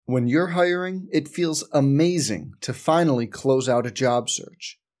When you're hiring, it feels amazing to finally close out a job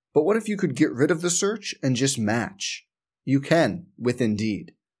search. But what if you could get rid of the search and just match? You can with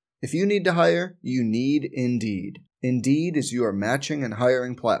Indeed. If you need to hire, you need Indeed. Indeed is your matching and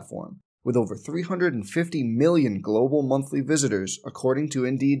hiring platform. With over 350 million global monthly visitors, according to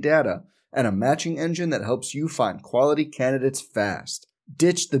Indeed data, and a matching engine that helps you find quality candidates fast.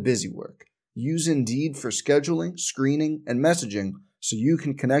 Ditch the busy work. Use Indeed for scheduling, screening, and messaging so you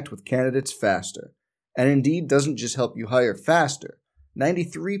can connect with candidates faster. And Indeed doesn't just help you hire faster.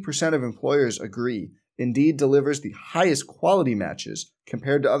 93% of employers agree Indeed delivers the highest quality matches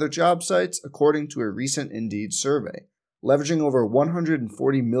compared to other job sites, according to a recent Indeed survey. Leveraging over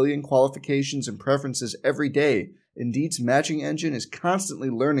 140 million qualifications and preferences every day, Indeed's matching engine is constantly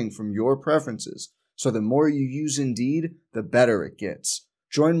learning from your preferences, so the more you use Indeed, the better it gets.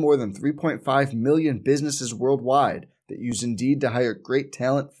 Join more than 3.5 million businesses worldwide that use Indeed to hire great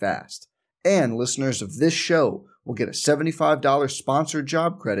talent fast. And listeners of this show will get a $75 sponsored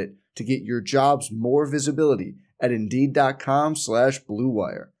job credit to get your jobs more visibility at Indeed.com/Blue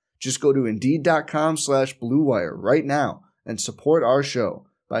Wire. Just go to Indeed.com/Blue Wire right now and support our show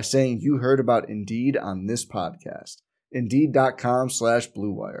by saying you heard about Indeed on this podcast.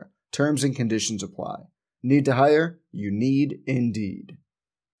 Indeed.com/Blue Wire. Terms and conditions apply. Need to hire? You need Indeed.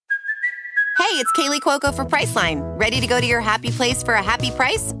 Hey, it's Kaylee Cuoco for Priceline. Ready to go to your happy place for a happy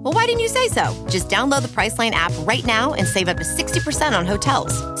price? Well, why didn't you say so? Just download the Priceline app right now and save up to 60% on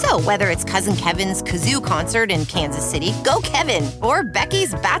hotels. So whether it's Cousin Kevin's Kazoo Concert in Kansas City, go Kevin, or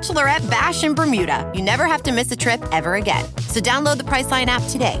Becky's Bachelorette Bash in Bermuda, you never have to miss a trip ever again. So download the Priceline app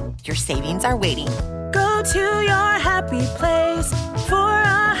today. Your savings are waiting. Go to your happy place for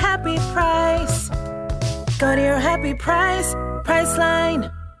a happy price. Go to your happy price,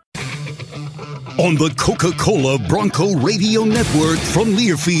 Priceline. On the Coca-Cola Bronco Radio Network from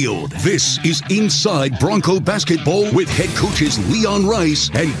Learfield, this is Inside Bronco Basketball with head coaches Leon Rice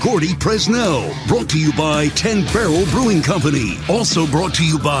and Gordy Presnell. Brought to you by 10 Barrel Brewing Company. Also brought to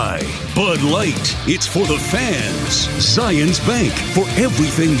you by Bud Light. It's for the fans. Zions Bank. For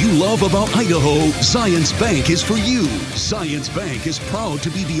everything you love about Idaho, Zions Bank is for you. Zions Bank is proud to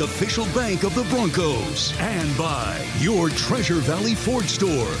be the official bank of the Broncos. And by your Treasure Valley Ford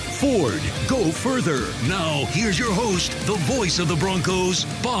store. Ford, go further. Now, here's your host, the voice of the Broncos,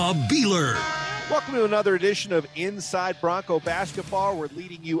 Bob Beeler. Welcome to another edition of Inside Bronco Basketball. We're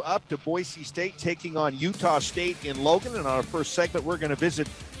leading you up to Boise State, taking on Utah State in Logan. And on our first segment, we're going to visit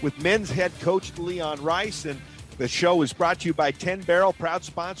with men's head coach Leon Rice. And the show is brought to you by 10 Barrel, proud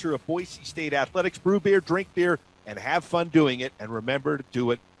sponsor of Boise State Athletics. Brew beer, drink beer, and have fun doing it. And remember to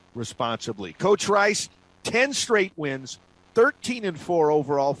do it responsibly. Coach Rice, 10 straight wins. 13-4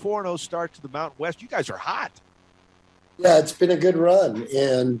 overall, 4-0 start to the Mountain West. You guys are hot. Yeah, it's been a good run.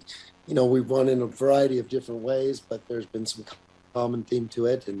 And, you know, we've won in a variety of different ways, but there's been some common theme to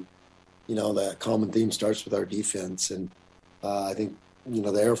it. And, you know, that common theme starts with our defense. And I think, you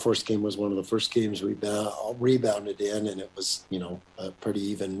know, the Air Force game was one of the first games we rebounded in, and it was, you know, a pretty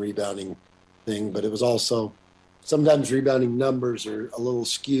even rebounding thing. But it was also sometimes rebounding numbers are a little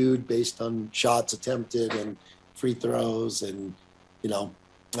skewed based on shots attempted and free throws and, you know,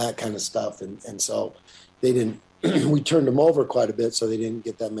 that kind of stuff. And so they didn't, we turned them over quite a bit, so they didn't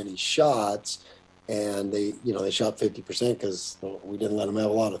get that many shots. And they, you know, they shot 50% because we didn't let them have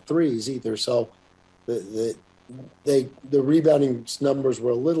a lot of threes either. So the rebounding numbers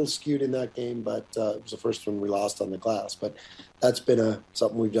were a little skewed in that game, but it was the first one we lost on the glass. But that's been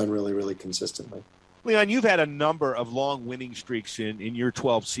something we've done really, really consistently. Leon, you've had a number of long winning streaks in your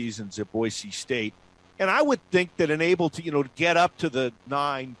 12 seasons at Boise State. And I would think that able to, you know, get up to the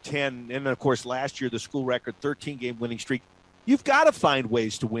 9, 10, and of course last year the school record 13-game winning streak, you've got to find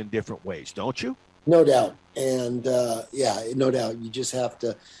ways to win different ways, don't you? No doubt. And yeah, no doubt. You just have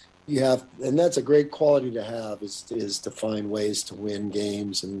to, and that's a great quality to have is to find ways to win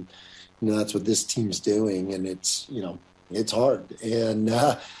games. And, you know, that's what this team's doing. And it's, you know, it's hard. And,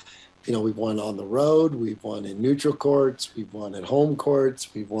 you know, we've won on the road, we've won in neutral courts, we've won at home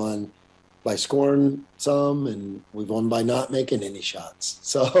courts, we've won by scoring some, and we've won by not making any shots.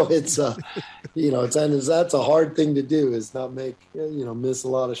 So it's, you know, that's a hard thing to do, is not make, you know, miss a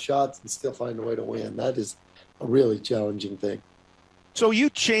lot of shots and still find a way to win. That is a really challenging thing. So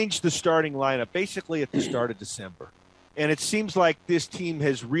you changed the starting lineup basically at the start of December, and it seems like this team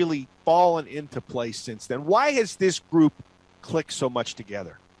has really fallen into place since then. Why has this group clicked so much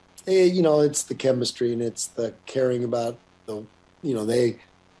together? You know, it's the chemistry and it's the caring about the, you know,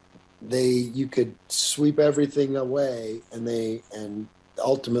 you could sweep everything away and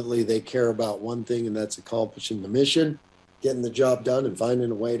ultimately they care about one thing, and that's accomplishing the mission. getting the job done and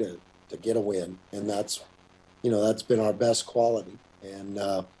finding a way to get a win. And that's been our best quality. And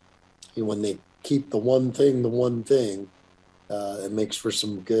when they keep the one thing, it makes for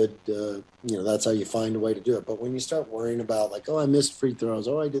some good, that's how you find a way to do it. But when you start worrying about like, oh, I missed free throws,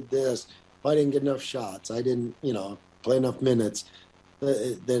 oh, I did this, oh, I didn't get enough shots, I didn't, play enough minutes,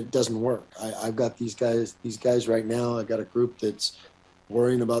 that doesn't work. I've got these guys right now. I got a group that's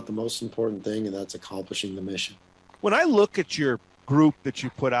worrying about the most important thing, and that's accomplishing the mission. When I look at your group that you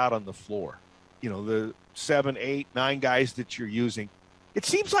put out on the floor, the 7, 8, 9 guys that you're using, it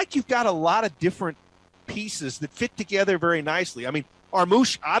seems like you've got a lot of different pieces that fit together very nicely. I mean,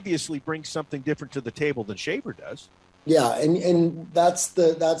 Armouche obviously brings something different to the table than Shaver does. Yeah, and that's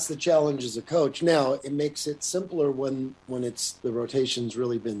the challenge as a coach. Now, it makes it simpler when it's the rotation's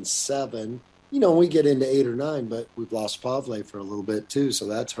really been 7. We get into 8 or 9, but we've lost Pavle for a little bit too, so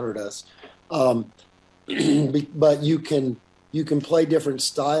that's hurt us. But you can play different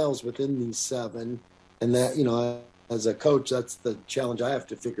styles within these 7, and that, as a coach, that's the challenge I have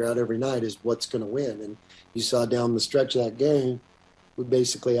to figure out every night is what's going to win. And you saw down the stretch of that game, we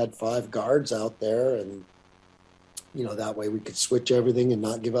basically had 5 guards out there, and that way we could switch everything and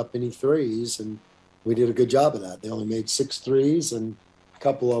not give up any threes. And we did a good job of that. They only made 6 threes, and a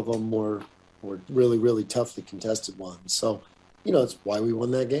couple of them were really, really toughly contested ones. So, it's why we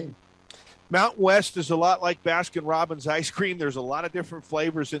won that game. Mountain West is a lot like Baskin-Robbins ice cream. There's a lot of different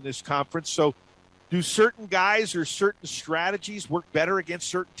flavors in this conference. So do certain guys or certain strategies work better against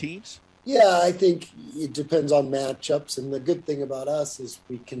certain teams? Yeah, I think it depends on matchups. And the good thing about us is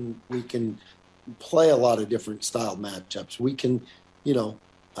we can play a lot of different style matchups. We can,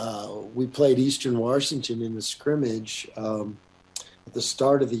 we played Eastern Washington in the scrimmage at the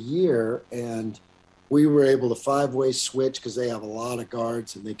start of the year, and we were able to 5-way switch because they have a lot of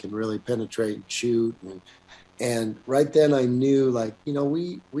guards and they can really penetrate and shoot. And right then I knew,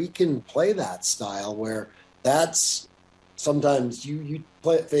 we can play that style where that's sometimes you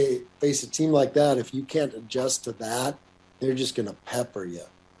face a team like that. If you can't adjust to that, they're just going to pepper you.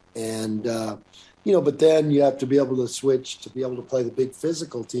 And, but then you have to be able to switch to be able to play the big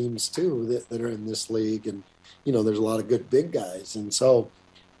physical teams too that are in this league. And, there's a lot of good big guys. And so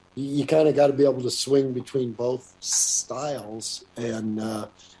you kind of got to be able to swing between both styles and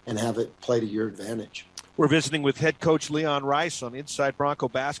have it play to your advantage. We're visiting with head coach Leon Rice on Inside Bronco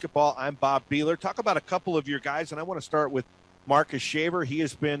Basketball. I'm Bob Beeler. Talk about a couple of your guys, and I want to start with Marcus Shaver. He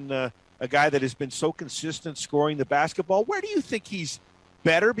has been a guy that has been so consistent scoring the basketball. Where do you think he's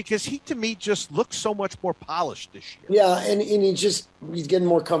better? Because he, to me, just looks so much more polished this year. Yeah, and he's getting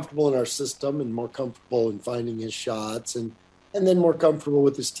more comfortable in our system and more comfortable in finding his shots and then more comfortable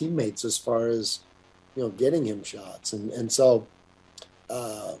with his teammates as far as, getting him shots. And so,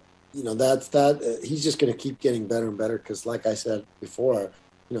 he's just going to keep getting better and better because, like I said before,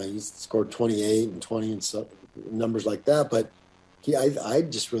 he's scored 28 and 20 and so numbers like that. But I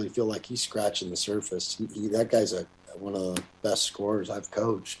just really feel like he's scratching the surface. That guy's one of the best scorers I've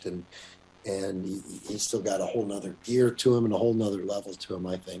coached, and he's still got a whole nother gear to him and a whole nother level to him,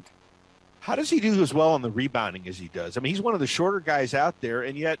 I think. How does he do as well on the rebounding as he does? I mean, he's one of the shorter guys out there,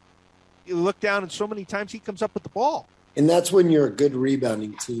 and yet you look down and so many times he comes up with the ball. And that's when you're a good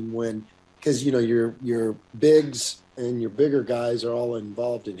rebounding team, because your bigs and your bigger guys are all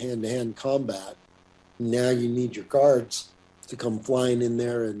involved in hand-to-hand combat. Now you need your guards to come flying in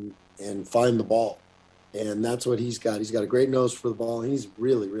there and find the ball. And that's what he's got. He's got a great nose for the ball, and he's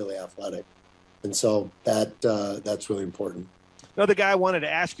really, really athletic. And so that's really important. Another guy I wanted to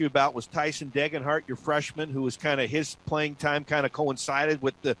ask you about was Tyson Degenhart, your freshman, who was kind of his playing time kind of coincided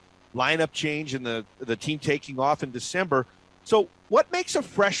with the lineup change and the team taking off in December. So what makes a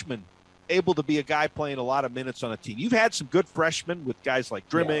freshman able to be a guy playing a lot of minutes on a team? You've had some good freshmen with guys like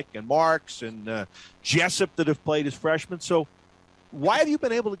Drimmick and Marks and Jessup that have played as freshmen. So why have you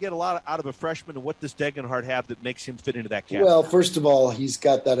been able to get a lot out of a freshman, and what does Degenhart have that makes him fit into that category? Well, first of all, he's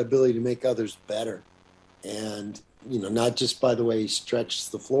got that ability to make others better. And, not just by the way he stretches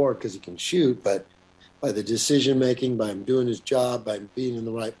the floor because he can shoot, but by the decision-making, by him doing his job, by him being in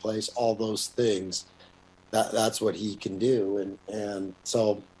the right place, all those things, that's what he can do. And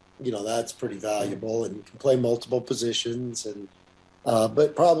so, that's pretty valuable, and he can play multiple positions. And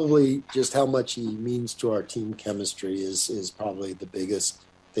but probably just how much he means to our team chemistry is probably the biggest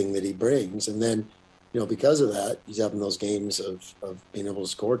thing that he brings. And then, because of that, he's having those games of being able to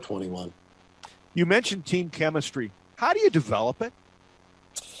score 21. You mentioned team chemistry. How do you develop it?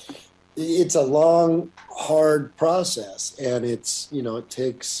 It's a long, hard process, and it's, it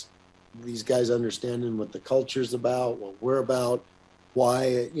takes these guys understanding what the culture's about, what we're about,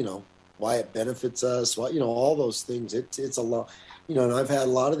 why why it benefits us, all those things. It's a lot, and I've had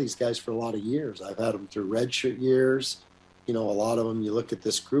a lot of these guys for a lot of years. I've had them through redshirt years. A lot of them, you look at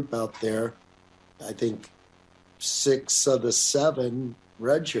this group out there, I think 6 of the 7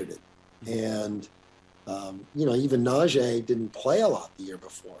 redshirted. And, even Najee didn't play a lot the year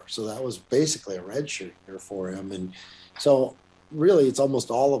before. So that was basically a redshirt year for him. And so really it's almost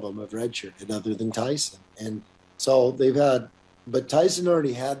all of them have redshirted other than Tyson. And so but Tyson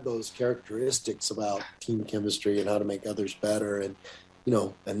already had those characteristics about team chemistry and how to make others better. And,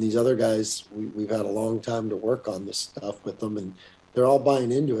 and these other guys, we've had a long time to work on this stuff with them, and they're all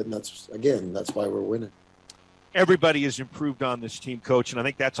buying into it. And that's why we're winning. Everybody has improved on this team, Coach, and I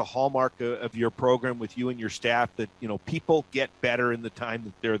think that's a hallmark of your program with you and your staff, that, people get better in the time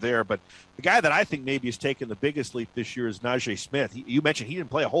that they're there. But the guy that I think maybe has taken the biggest leap this year is Najee Smith. You mentioned he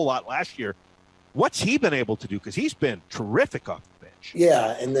didn't play a whole lot last year. What's he been able to do? Because he's been terrific off the bench.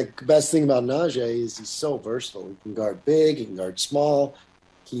 Yeah, and the best thing about Najee is he's so versatile. He can guard big, he can guard small.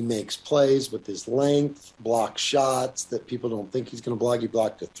 He makes plays with his length, blocks shots that people don't think he's going to block. He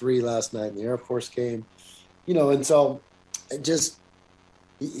blocked a 3 last night in the Air Force game. And so his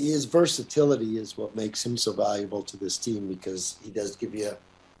versatility is what makes him so valuable to this team, because he does give you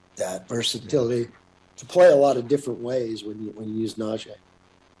that versatility to play a lot of different ways when you use Najee.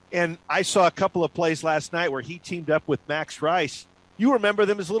 And I saw a couple of plays last night where he teamed up with Max Rice. You remember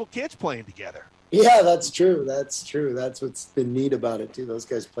them as little kids playing together. Yeah, that's true. That's what's been neat about it too. Those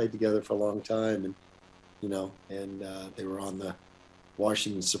guys played together for a long time, and they were on the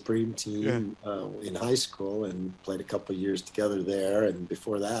Washington Supreme team in high school and played a couple of years together there. And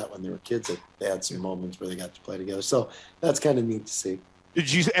before that, when they were kids, they had some moments where they got to play together. So that's kind of neat to see. Did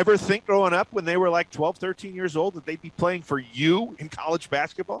you ever think growing up when they were like 12, 13 years old that they'd be playing for you in college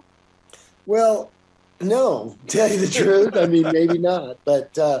basketball? Well, no, to tell you the truth. I mean, maybe not.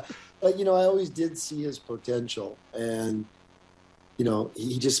 But I always did see his potential. And,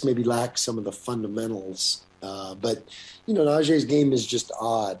 he just maybe lacks some of the fundamentals. But Najee's game is just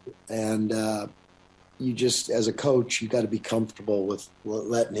odd. And you just, as a coach, you got to be comfortable with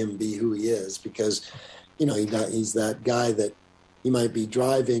letting him be who he is, because, he's that guy that he might be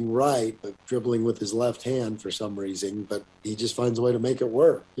driving right, but dribbling with his left hand for some reason, but he just finds a way to make it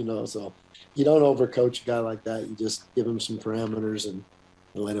work, so you don't overcoach a guy like that. You just give him some parameters and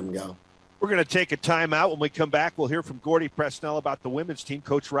let him go. We're going to take a timeout. When we come back, we'll hear from Gordy Presnell about the women's team.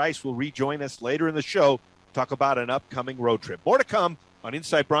 Coach Rice will rejoin us later in the show, talk about an upcoming road trip. More to come on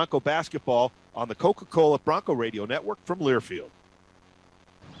Inside Bronco Basketball on the Coca-Cola Bronco Radio Network from Learfield.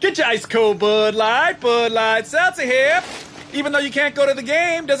 Get your ice cold Bud Light Seltzer here. Even though you can't go to the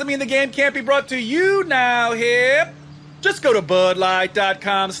game, doesn't mean the game can't be brought to you now, hip. Just go to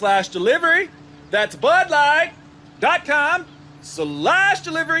budlight.com/delivery. That's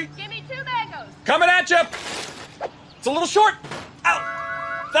budlight.com/delivery. Give me 2 mangoes. Coming at you. It's a little short.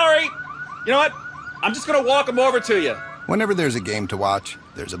 Ow. Sorry. You know what? I'm just going to walk them over to you. Whenever there's a game to watch,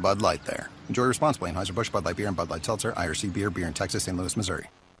 there's a Bud Light there. Enjoy responsibly. Anheuser-Busch, Bud Light Beer, and Bud Light Seltzer. IRC Beer in Texas, St. Louis, Missouri.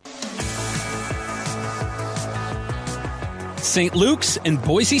 St. Luke's and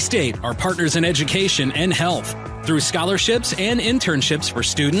Boise State are partners in education and health. Through scholarships and internships for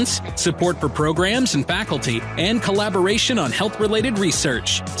students, support for programs and faculty, and collaboration on health-related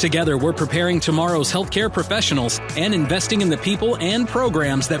research. Together, we're preparing tomorrow's healthcare professionals and investing in the people and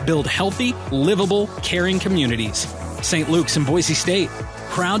programs that build healthy, livable, caring communities. St. Luke's and Boise State,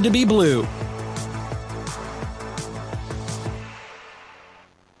 proud to be blue.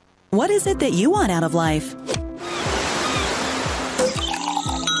 What is it that you want out of life?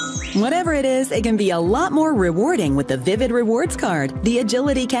 Whatever it is, it can be a lot more rewarding with the Vivid Rewards Card, the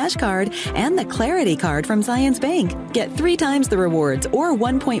Agility Cash Card, and the Clarity Card from Zions Bank. Get 3 times the rewards or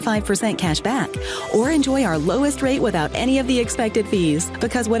 1.5% cash back. Or enjoy our lowest rate without any of the expected fees.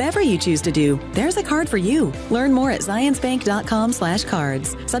 Because whatever you choose to do, there's a card for you. Learn more at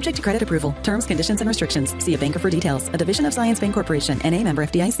zionsbank.com/cards. Subject to credit approval. Terms, conditions, and restrictions. See a banker for details. A division of Zions Bank Corporation. N.A. member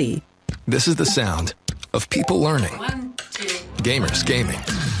FDIC. This is the sound of people learning. 1, 2. Gamers gaming.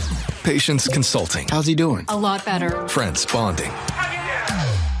 Patients consulting. How's he doing? A lot better. Friends bonding.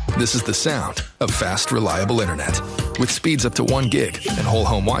 This is the sound of fast, reliable internet with speeds up to 1 gig and whole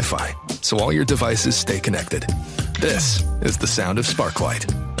home Wi-Fi, so all your devices stay connected. This is the sound of Sparklight,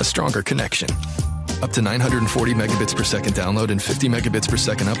 a stronger connection. Up to 940 megabits per second download and 50 megabits per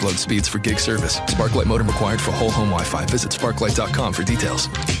second upload speeds for gig service. Sparklight modem required for whole home Wi-Fi. Visit sparklight.com for details.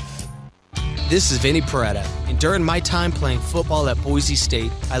 This is Vinny Peretta, and during my time playing football at Boise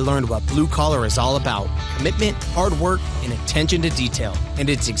State, I learned what blue collar is all about. Commitment, hard work, and attention to detail. And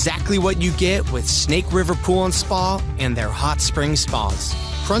it's exactly what you get with Snake River Pool and Spa and their hot spring spas.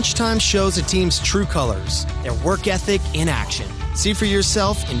 Crunch time shows a team's true colors, their work ethic in action. See for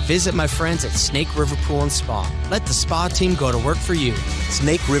yourself and visit my friends at Snake River Pool and Spa. Let the spa team go to work for you.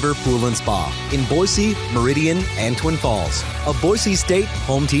 Snake River Pool and Spa in Boise, Meridian, and Twin Falls. A Boise State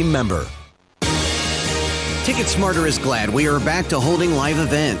home team member. Ticket Smarter is glad we are back to holding live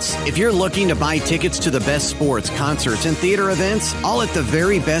events. If you're looking to buy tickets to the best sports, concerts, and theater events, all at the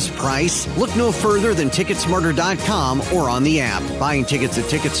very best price, look no further than Ticketsmarter.com or on the app. Buying tickets at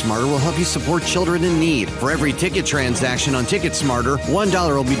TicketSmarter will help you support children in need. For every ticket transaction on TicketSmarter,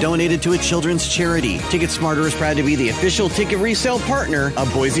 $1 will be donated to a children's charity. TicketSmarter is proud to be the official ticket resale partner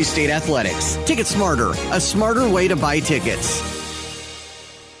of Boise State Athletics. TicketSmarter, a smarter way to buy tickets.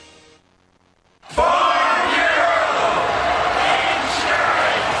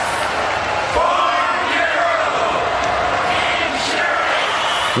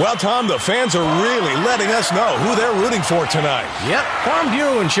 Well, Tom, the fans are really letting us know who they're rooting for tonight. Yep, Farm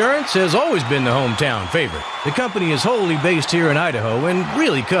Bureau Insurance has always been the hometown favorite. The company is wholly based here in Idaho and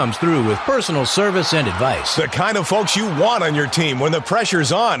really comes through with personal service and advice. The kind of folks you want on your team when the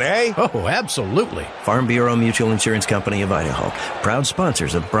pressure's on, eh? Oh, absolutely. Farm Bureau Mutual Insurance Company of Idaho, proud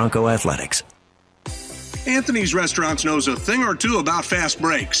sponsors of Bronco Athletics. Anthony's Restaurants knows a thing or two about fast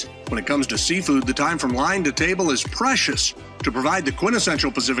breaks. When it comes to seafood, the time from line to table is precious. To provide the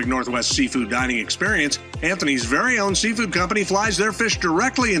quintessential Pacific Northwest seafood dining experience, Anthony's very own seafood company flies their fish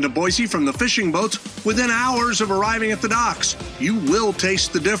directly into Boise from the fishing boats within hours of arriving at the docks. You will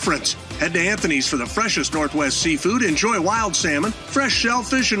taste the difference. Head to Anthony's for the freshest Northwest seafood. Enjoy wild salmon, fresh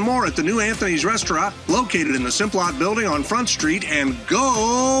shellfish, and more at the new Anthony's Restaurant located in the Simplot Building on Front Street. And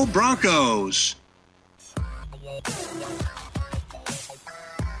go Broncos!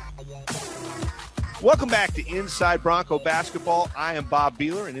 Welcome back to Inside Bronco Basketball. I am Bob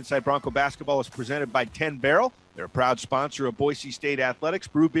Beeler, and Inside Bronco Basketball is presented by 10 Barrel. They're a proud sponsor of Boise State Athletics.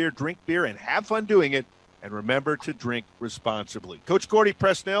 Brew beer, drink beer, and have fun doing it. And remember to drink responsibly. Coach Gordy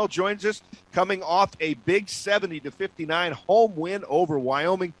Presnell joins us coming off a big 70-59 home win over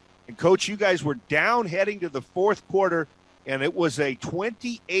Wyoming. And, Coach, you guys were down heading to the fourth quarter, and it was a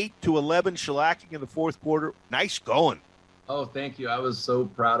 28-11 shellacking in the fourth quarter. Nice going. Oh, thank you. I was so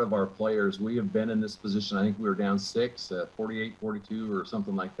proud of our players. We have been in this position. I think we were down 6, 48-42 or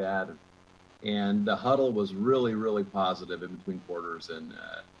something like that. And the huddle was really, really positive in between quarters. And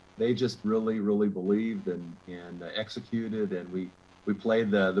they just really, really believed and executed. And we played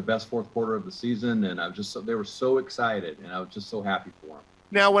the best fourth quarter of the season. And they were so excited. And I was just so happy for them.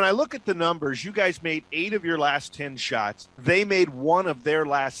 Now, when I look at the numbers, you guys made 8 of your last 10 shots. They made 1 of their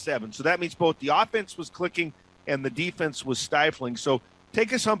last 7. So that means both the offense was clicking and the defense was stifling. So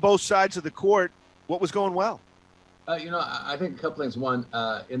take us on both sides of the court. What was going well? I think a couple things. One,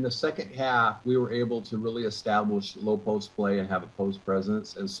 in the second half, we were able to really establish low post play and have a post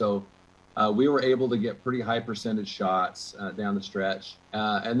presence. And so we were able to get pretty high percentage shots down the stretch.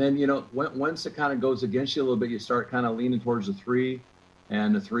 And then, once it kind of goes against you a little bit, you start kind of leaning towards the 3.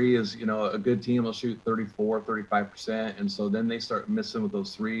 And the 3 is, a good team will shoot 34, 35%. And so then they start missing with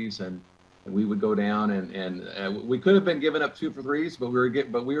those 3s. And we would go down and we could have been giving up 2 for 3s, but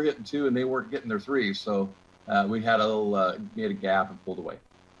we were hitting 2 and they weren't getting their 3s. So we had made a gap and pulled away.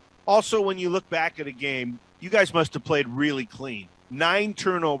 Also, when you look back at a game, you guys must have played really clean. 9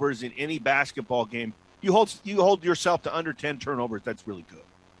 turnovers in any basketball game. You hold yourself to under 10 turnovers. That's really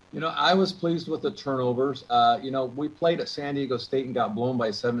good. I was pleased with the turnovers. We played at San Diego State and got blown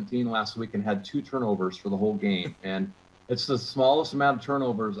by 17 last week and had 2 turnovers for the whole game. And it's the smallest amount of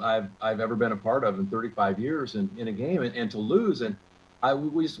turnovers I've ever been a part of in 35 years in a game, and to lose. And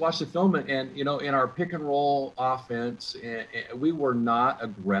we just watched the film, and in our pick and roll offense, we were not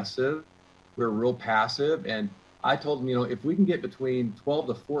aggressive. We were real passive. And I told them, if we can get between 12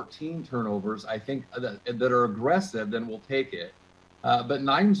 to 14 turnovers, I think that are aggressive, then we'll take it. But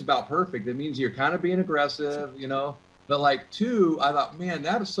 9's about perfect. It means you're kind of being aggressive, But like 2, I thought, man,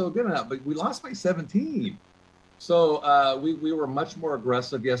 that is so good enough. But we lost by 17. So we were much more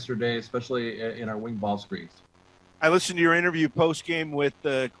aggressive yesterday, especially in our wing ball screens. I listened to your interview post-game with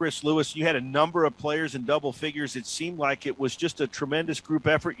Chris Lewis. You had a number of players in double figures. It seemed like it was just a tremendous group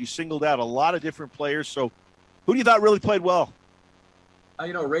effort. You singled out a lot of different players. So who do you thought really played well?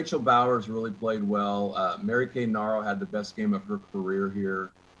 Rachel Bowers really played well. Mary Kay Naro had the best game of her career here.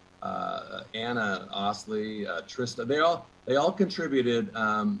 Anna Osley, Trista, they all contributed.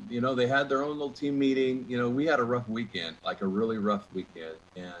 They had their own little team meeting. We had a rough weekend, like a really rough weekend.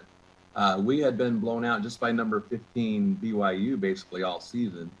 And we had been blown out just by number 15 BYU basically all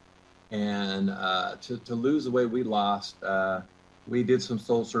season. And to lose the way we lost, we did some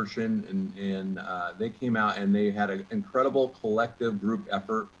soul searching, and they came out and they had an incredible collective group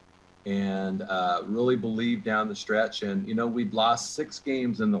effort and really believed down the stretch. And, we'd lost 6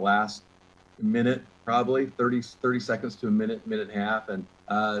 games in the last minute, probably 30 seconds to a minute and a half. And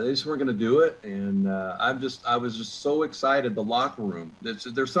they just weren't going to do it. And I was just so excited. The locker room,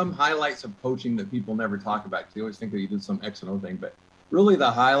 there's some highlights of coaching that people never talk about. They always think that you did some X and O thing, but really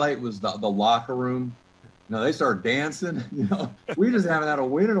the highlight was the locker room. They started dancing. We just haven't had a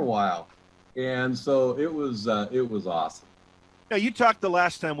win in a while. And so it was awesome. Now, you talked the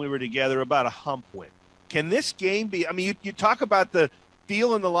last time we were together about a hump win. Can this game be, you talk about the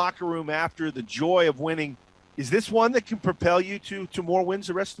feel in the locker room after the joy of winning. Is this one that can propel you to more wins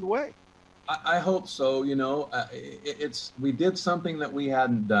the rest of the way? I hope so. We did something that we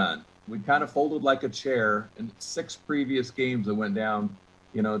hadn't done. We kind of folded like a chair in 6 previous games that went down,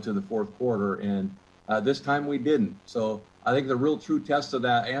 to the fourth quarter. And this time we didn't. So I think the real true test of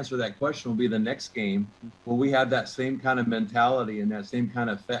that answer to that question will be the next game where we have that same kind of mentality and that same kind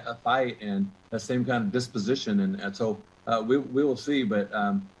of fight and that same kind of disposition. And so we will see. But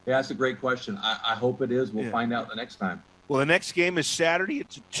that's a great question. I hope it is. We'll find out the next time. Well, the next game is Saturday.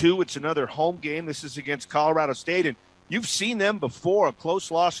 It's 2. It's another home game. This is against Colorado State. And you've seen them before, a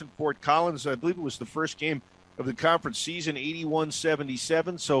close loss in Fort Collins. I believe it was the first game of the conference season,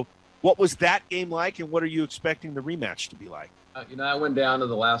 81-77. So what was that game like, and what are you expecting the rematch to be like? I went down to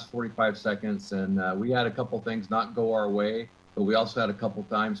the last 45 seconds, and we had a couple things not go our way, but we also had a couple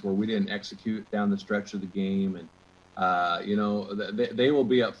times where we didn't execute down the stretch of the game. And, they will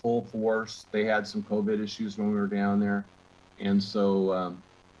be at full force. They had some COVID issues when we were down there. And so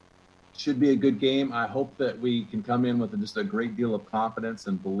should be a good game. I hope that we can come in with just a great deal of confidence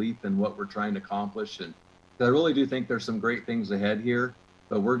and belief in what we're trying to accomplish. And I really do think there's some great things ahead here.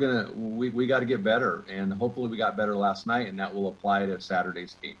 But we got to get better, and hopefully we got better last night, and that will apply to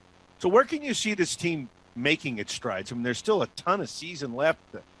Saturday's game. So where can you see this team making its strides? There's still a ton of season left,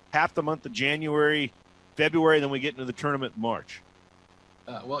 half the month of January, February, then we get into the tournament in March.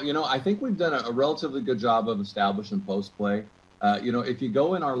 I think we've done a relatively good job of establishing post play. If you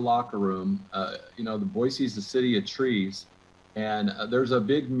go in our locker room, the Boise's the city of trees, and there's a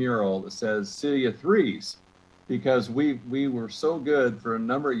big mural that says City of Threes. Because we were so good for a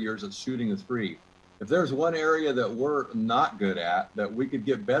number of years at shooting a 3. If there's one area that we're not good at, that we could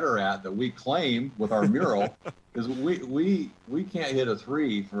get better at, that we claim with our mural, is we can't hit a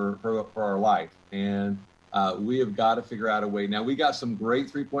 3 for our life. And we have got to figure out a way. Now, we got some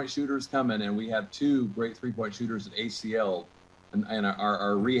great 3-point shooters coming, and we have 2 great 3-point shooters at ACL and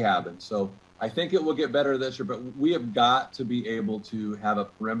are rehabbing. So I think it will get better this year, but we have got to be able to have a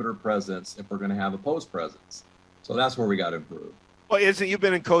perimeter presence if we're going to have a post presence. So that's where we got to improve. Well, you've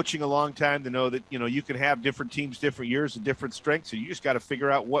been in coaching a long time to know that, you can have different teams, different years, and different strengths. So you just got to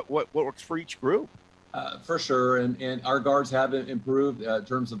figure out what works for each group. For sure. And our guards have improved in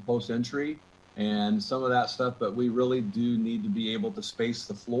terms of post entry and some of that stuff. But we really do need to be able to space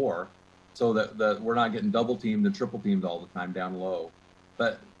the floor so that we're not getting double teamed and triple teamed all the time down low.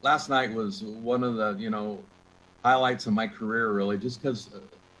 But last night was one of the, highlights of my career, really, just because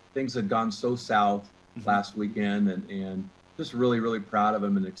things had gone so south last weekend, and just really, really proud of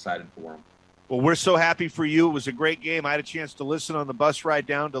him and excited for him. Well, we're so happy for you. It was a great game. I had a chance to listen on the bus ride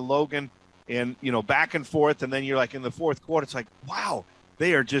down to Logan and, back and forth. And then you're like in the fourth quarter, it's like, wow,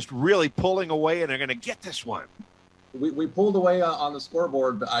 they are just really pulling away and they're going to get this one. We pulled away on the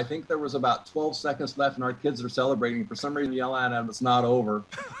scoreboard, but I think there was about 12 seconds left and our kids are celebrating. For some reason, yelling at them, it's not over.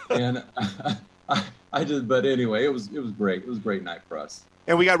 And but anyway, it was great. It was a great night for us.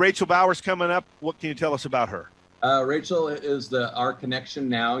 And we got Rachel Bowers coming up. What can you tell us about her? Rachel is our connection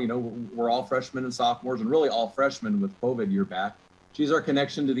now. We're all freshmen and sophomores, and really all freshmen with COVID year back. She's our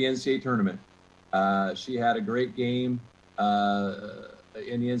connection to the NCAA tournament. She had a great game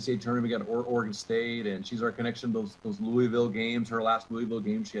in the NCAA tournament against Oregon State, and she's our connection to those Louisville games. Her last Louisville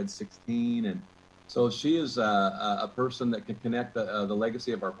game, she had 16, and so she is a person that can connect the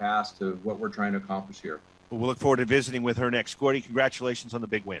legacy of our past to what we're trying to accomplish here. We'll look forward to visiting with her next. Gordy, congratulations on the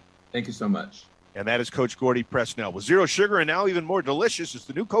big win. Thank you so much. And that is Coach Gordy Presnell. With zero sugar and now even more delicious is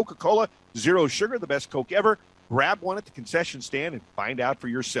the new Coca-Cola Zero Sugar, the best Coke ever. Grab one at the concession stand and find out for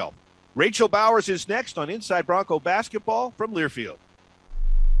yourself. Rachel Bowers is next on Inside Bronco Basketball from Learfield.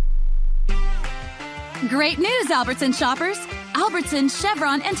 Great news, Albertson shoppers. Albertsons,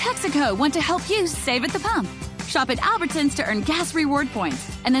 Chevron, and Texaco want to help you save at the pump. Shop at Albertsons to earn gas reward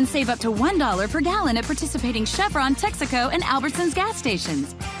points and then save up to $1 per gallon at participating Chevron, Texaco, and Albertsons gas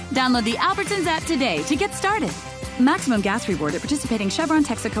stations. Download the Albertsons app today to get started. Maximum gas reward at participating Chevron,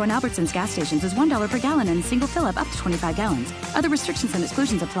 Texaco, and Albertsons gas stations is $1 per gallon and a single fill-up up to 25 gallons. Other restrictions and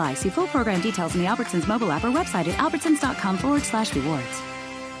exclusions apply. See full program details in the Albertsons mobile app or website at albertsons.com/rewards.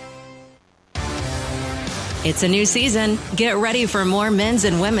 It's a new season. Get ready for more men's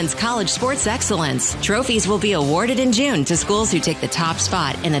and women's college sports excellence. Trophies will be awarded in June to schools who take the top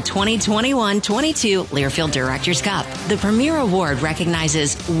spot in the 2021-22 Learfield Directors Cup. The premier award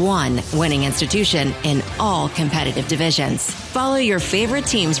recognizes one winning institution in all competitive divisions. Follow your favorite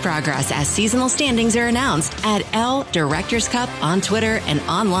team's progress as seasonal standings are announced at L Directors Cup on Twitter and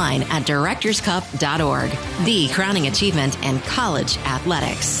online at directorscup.org. The crowning achievement in college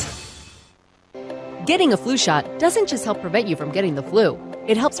athletics. Getting a flu shot doesn't just help prevent you from getting the flu.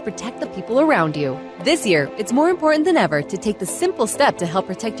 It helps protect the people around you. This year, it's more important than ever to take the simple step to help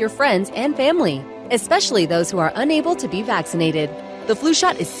protect your friends and family, especially those who are unable to be vaccinated. The flu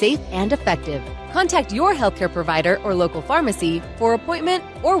shot is safe and effective. Contact your healthcare provider or local pharmacy for appointment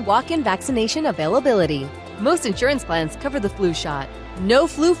or walk-in vaccination availability. Most insurance plans cover the flu shot. No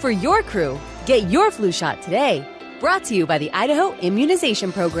flu for your crew. Get your flu shot today. Brought to you by the Idaho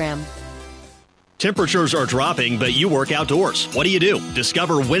Immunization Program. Temperatures are dropping, but you work outdoors. What do?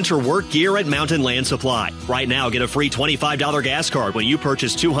 Discover winter work gear at Mountain Land Supply. Right now, get a free $25 gas card when you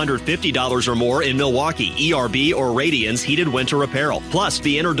purchase $250 or more in Milwaukee, ERB, or Radiance heated winter apparel. Plus,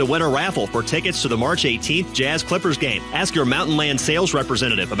 be entered to win a raffle for tickets to the March 18th Jazz Clippers game. Ask your Mountain Land sales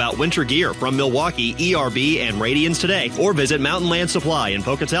representative about winter gear from Milwaukee, ERB, and Radiance today, or visit Mountain Land Supply in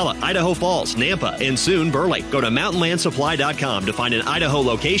Pocatello, Idaho Falls, Nampa, and soon Burley. Go to mountainlandsupply.com to find an Idaho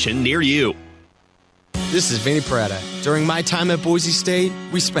location near you. This is Vinny Peretta. During my time at Boise State,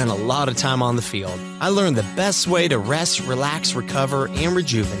 we spent a lot of time on the field. I learned the best way to rest, relax, recover, and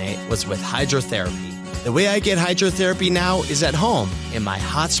rejuvenate was with hydrotherapy. The way I get hydrotherapy now is at home in my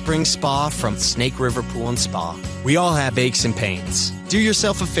hot spring spa from Snake River Pool and Spa. We all have aches and pains. Do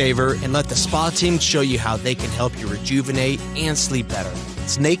yourself a favor and let the spa team show you how they can help you rejuvenate and sleep better.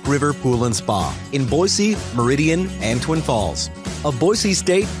 Snake River Pool and Spa in Boise, Meridian, and Twin Falls. A Boise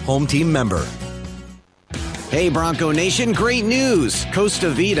State home team member. Hey Bronco Nation, great news! Costa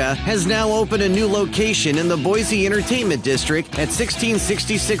Vida has now opened a new location in the Boise Entertainment District at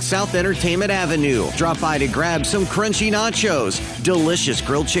 1666 South Entertainment Avenue. Drop by to grab some crunchy nachos, delicious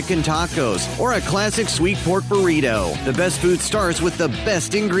grilled chicken tacos, or a classic sweet pork burrito. The best food starts with the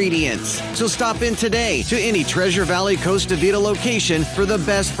best ingredients. So stop in today to any Treasure Valley Costa Vida location for the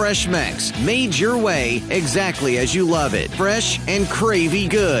best fresh mix, made your way exactly as you love it. Fresh and cravey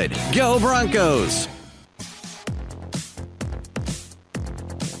good. Go Broncos!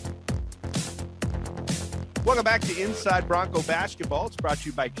 Welcome back to Inside Bronco Basketball. It's brought to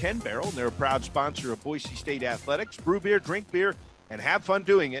you by 10 Barrel, and they're a proud sponsor of Boise State Athletics. Brew beer, drink beer, and have fun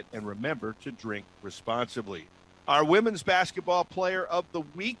doing it. And remember to drink responsibly. Our women's basketball player of the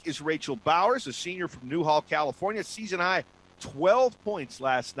week is Rachel Bowers, a senior from Newhall, California. Season high 12 points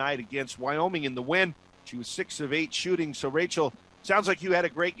last night against Wyoming in the win. She was 6 of 8 shooting. So, Rachel, sounds like you had a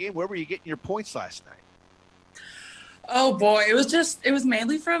great game. Where were you getting your points last night? Oh boy, it was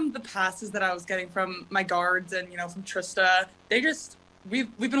mainly from the passes that I was getting from my guards and, from Trista.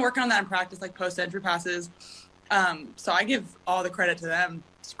 We've been working on that in practice, like post-entry passes. So I give all the credit to them.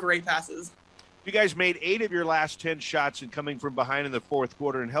 It's great passes. You guys made 8 of your last 10 shots and coming from behind in the fourth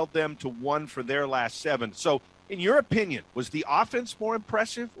quarter and held them to 1 for their last 7. So in your opinion, was the offense more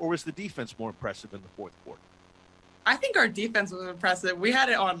impressive or was the defense more impressive in the fourth quarter? I think our defense was impressive. We had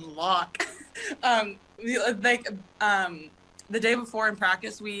it on lock. The day before in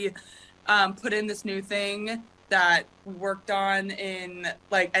practice, we put in this new thing that we worked on in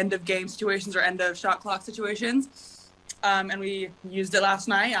end of game situations or end of shot clock situations. And we used it last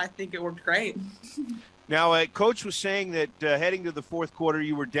night. I think it worked great. Now, Coach was saying that heading to the fourth quarter,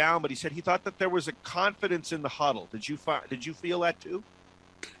 you were down, but he said he thought that there was a confidence in the huddle. Did you feel that too?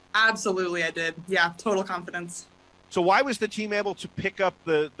 Absolutely, I did. Yeah, total confidence. So why was the team able to pick up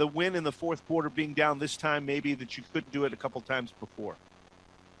the win in the fourth quarter, being down this time, maybe that you couldn't do it a couple times before?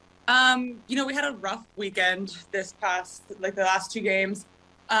 We had a rough weekend this past, the last 2 games.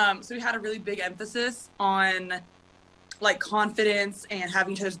 So we had a really big emphasis on confidence and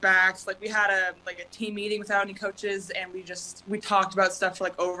having each other's backs. We had a team meeting without any coaches, and we talked about stuff for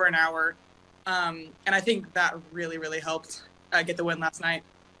over an hour. And I think that really, really helped get the win last night.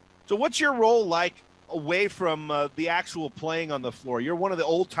 So what's your role like away from the actual playing on the floor? You're one of the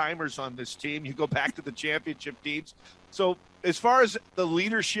old timers on this team. You go back to the championship teams. So as far as the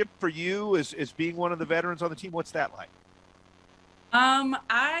leadership for you as being one of the veterans on the team, what's that like?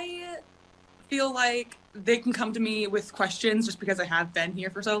 I feel like they can come to me with questions just because I have been here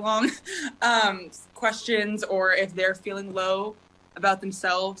for so long. Questions, or if they're feeling low about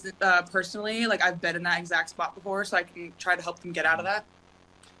themselves personally, like I've been in that exact spot before, so I can try to help them get out of that.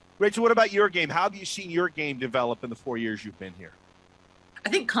 Rachel, what about your game? How have you seen your game develop in the 4 years you've been here? I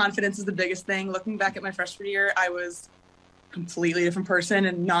think confidence is the biggest thing. Looking back at my freshman year, I was a completely different person,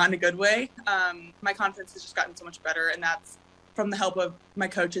 and not in a good way. My confidence has just gotten so much better, and that's from the help of my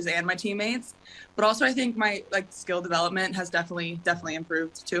coaches and my teammates. But also I think my skill development has definitely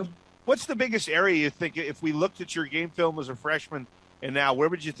improved too. What's the biggest area you think, if we looked at your game film as a freshman and now, where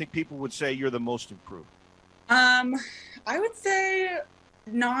would you think people would say you're the most improved? I would say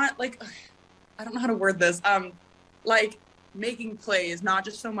not I don't know how to word this. Making plays, not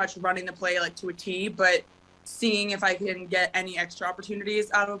just so much running the play to a T, but seeing if I can get any extra opportunities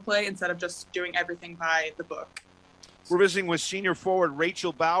out of a play instead of just doing everything by the book. We're visiting with senior forward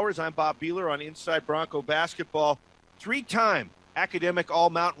Rachel Bowers. I'm Bob Beeler on Inside Bronco Basketball. 3-time academic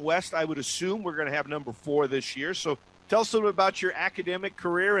All-Mountain West. I would assume we're going to have number 4 this year. So tell us a little bit about your academic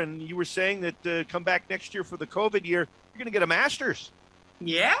career. And you were saying that come back next year for the COVID year, you're going to get a master's.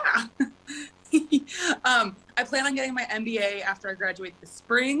 Yeah. I plan on getting my MBA after I graduate this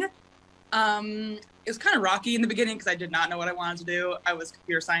spring. It was kind of rocky in the beginning because I did not know what I wanted to do. I was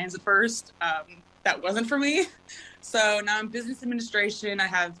computer science at first. That wasn't for me. So now I'm business administration. I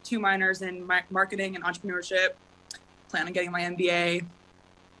have 2 minors in marketing and entrepreneurship. Plan on getting my MBA.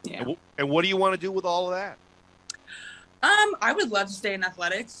 Yeah. And what do you want to do with all of that? I would love to stay in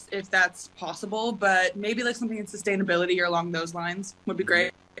athletics if that's possible, but maybe something in sustainability or along those lines would be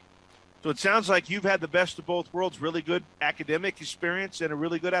great. So it sounds like you've had the best of both worlds, really good academic experience and a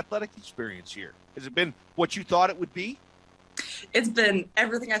really good athletic experience here. Has it been what you thought it would be? It's been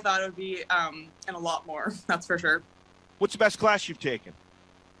everything I thought it would be, and a lot more, that's for sure. What's the best class you've taken?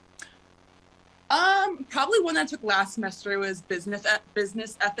 Probably one that I took last semester was business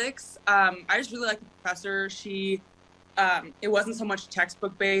ethics. I just really liked the professor. She, it wasn't so much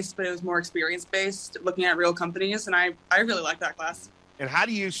textbook based, but it was more experience based, looking at real companies, and I really liked that class. And how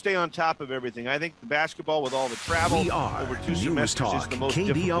do you stay on top of everything? I think the basketball with all the travel over 2 semesters is the most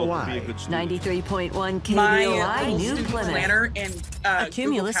difficult to be a good student. 93.1 KBOI, My New student Plymouth. planner and A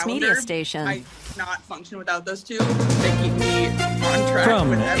Cumulus Google Media Calendar, Station. I cannot function without those two. They keep me on track From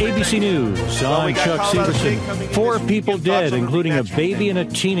with everything. ABC News, I'm Chuck Severson. 4 people dead, including a baby and a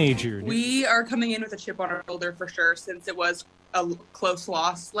teenager. We are coming in with a chip on our shoulder for sure, since it was a close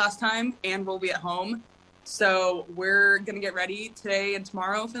loss last time, and we'll be at home. So we're going to get ready today and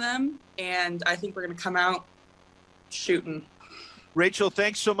tomorrow for them, and I think we're going to come out shooting. Rachel,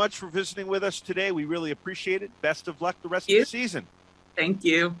 thanks so much for visiting with us today. We really appreciate it. Best of luck the rest of the season. Thank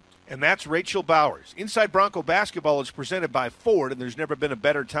you. And that's Rachel Bowers. Inside Bronco Basketball is presented by Ford, and there's never been a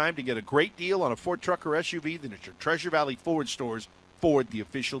better time to get a great deal on a Ford truck or SUV than at your Treasure Valley Ford stores. Ford, the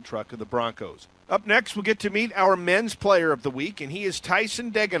official truck of the Broncos. Up next, we'll get to meet our men's player of the week, and he is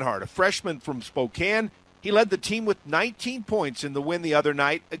Tyson Degenhardt, a freshman from Spokane. He led the team with 19 points in the win the other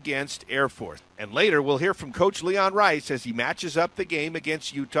night against Air Force. And later, we'll hear from Coach Leon Rice as he matches up the game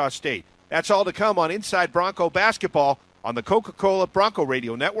against Utah State. That's all to come on Inside Bronco Basketball on the Coca-Cola Bronco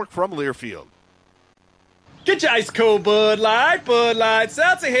Radio Network from Learfield. Get your ice cold Bud Light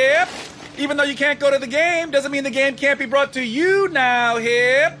Seltzer here. Even though you can't go to the game, doesn't mean the game can't be brought to you now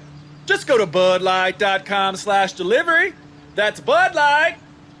here. Just go to budlight.com/delivery. That's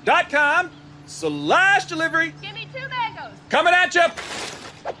budlight.com/delivery. Give me 2 mangoes. Coming at you.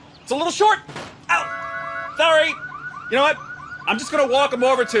 It's a little short. Ow. Sorry. You know what? I'm just going to walk them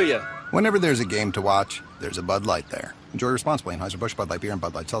over to you. Whenever there's a game to watch, there's a Bud Light there. Enjoy responsibly. Anheuser-Busch, Bud Light Beer, and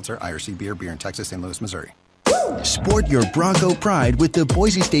Bud Light Seltzer. IRC Beer in Texas, St. Louis, Missouri. Sport your Bronco pride with the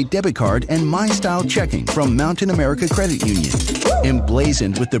Boise State debit card and My Style checking from Mountain America Credit Union.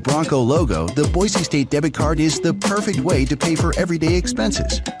 Emblazoned with the Bronco logo, the Boise State debit card is the perfect way to pay for everyday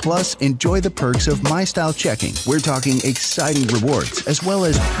expenses. Plus, enjoy the perks of My Style checking. We're talking exciting rewards as well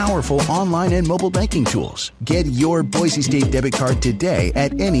as powerful online and mobile banking tools. Get your Boise State debit card today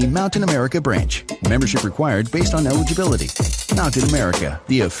at any Mountain America branch. Membership required based on eligibility. Mountain America,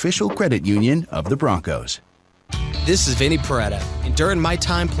 the official credit union of the Broncos. This is Vinny Peretta, and during my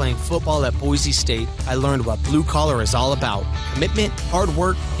time playing football at Boise State, I learned what blue collar is all about: commitment, hard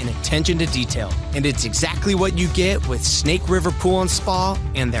work, and attention to detail. And it's exactly what you get with Snake River Pool and Spa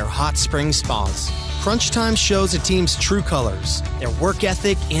and their hot spring spas. Crunch Time shows a team's true colors, their work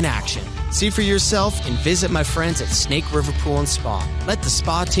ethic in action. See for yourself and visit my friends at Snake River Pool and Spa. Let the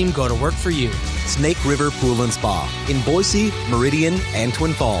spa team go to work for you. Snake River Pool and Spa in Boise, Meridian, and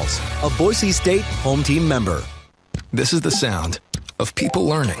Twin Falls. A Boise State home team member. This is the sound of people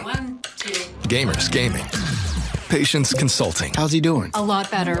learning, gamers gaming. Patients consulting. How's he doing? A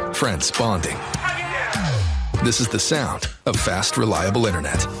lot better. Friends bonding. This is the sound of fast, reliable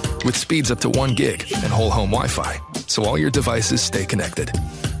internet with speeds up to 1 gig and whole home Wi-Fi, so all your devices stay connected.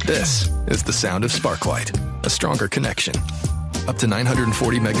 This is the sound of Sparklight, a stronger connection. Up to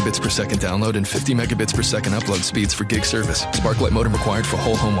 940 megabits per second download and 50 megabits per second upload speeds for gig service. Sparklight modem required for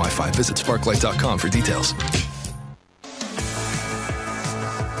whole home Wi-Fi. Visit sparklight.com for details.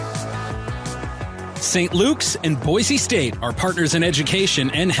 St. Luke's and Boise State are partners in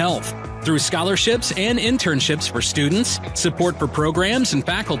education and health. Through scholarships and internships for students, support for programs and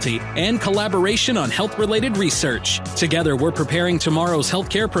faculty, and collaboration on health-related research. Together, we're preparing tomorrow's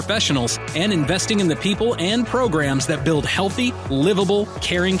healthcare professionals and investing in the people and programs that build healthy, livable,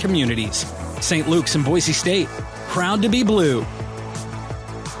 caring communities. St. Luke's and Boise State, proud to be blue.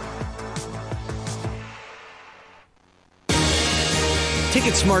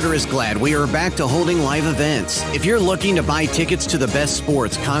 Ticket Smarter is glad we are back to holding live events. If you're looking to buy tickets to the best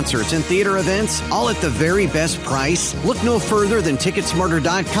sports, concerts, and theater events, all at the very best price, look no further than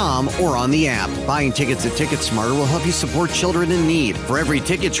Ticketsmarter.com or on the app. Buying tickets at TicketSmarter will help you support children in need. For every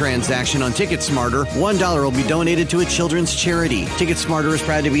ticket transaction on TicketSmarter, $1 will be donated to a children's charity. TicketSmarter is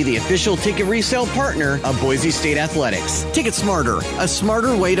proud to be the official ticket resale partner of Boise State Athletics. TicketSmarter, a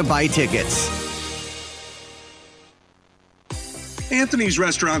smarter way to buy tickets. Anthony's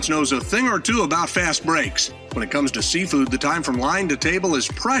Restaurants knows a thing or two about fast breaks. When it comes to seafood, the time from line to table is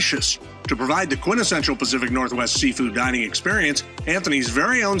precious. To provide the quintessential Pacific Northwest seafood dining experience, Anthony's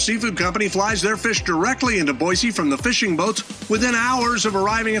very own seafood company flies their fish directly into Boise from the fishing boats within hours of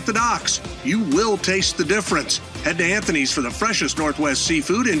arriving at the docks. You will taste the difference. Head to Anthony's for the freshest Northwest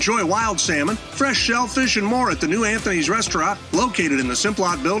seafood, enjoy wild salmon, fresh shellfish, and more at the new Anthony's Restaurant, located in the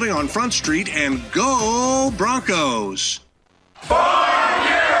Simplot Building on Front Street, and go Broncos! Farm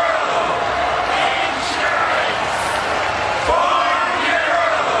Bureau Insurance! Farm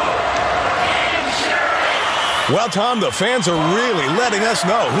Bureau Insurance! Well, Tom, the fans are really letting us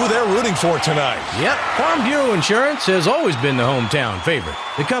know who they're rooting for tonight. Yep, Farm Bureau Insurance has always been the hometown favorite.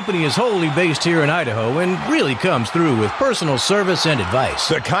 The company is wholly based here in Idaho and really comes through with personal service and advice.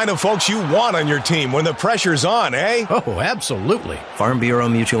 The kind of folks you want on your team when the pressure's on, eh? Oh, absolutely. Farm Bureau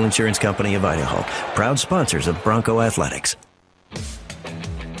Mutual Insurance Company of Idaho, proud sponsors of Bronco Athletics.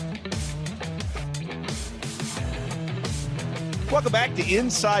 Welcome back to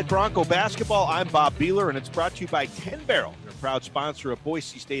Inside Bronco Basketball. I'm Bob Beeler, and it's brought to you by 10 Barrel. They're a proud sponsor of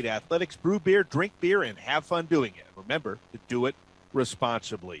Boise State Athletics. Brew beer, drink beer, and have fun doing it. Remember to do it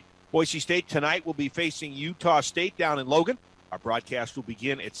responsibly. Boise State tonight will be facing Utah State down in Logan. Our broadcast will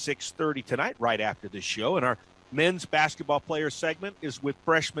begin at 6:30 tonight, right after this show. And our men's basketball player segment is with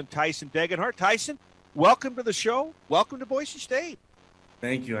freshman Tyson Degenhart. Tyson, welcome to the show. Welcome to Boise State.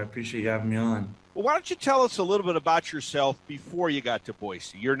 Thank you. I appreciate you having me on. Well, why don't you tell us a little bit about yourself before you got to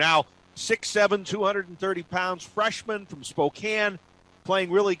Boise? You're now 6'7", 230 pounds, freshman from Spokane,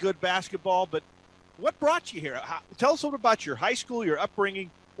 playing really good basketball. But what brought you here? Tell us a little bit about your high school, your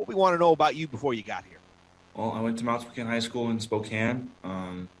upbringing, what we want to know about you before you got here. Well, I went to Mount Spokane High School in Spokane.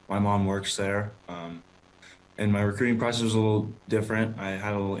 My mom works there. And my recruiting process was a little different. I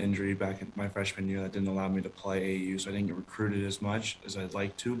had a little injury back in my freshman year that didn't allow me to play AAU, so I didn't get recruited as much as I'd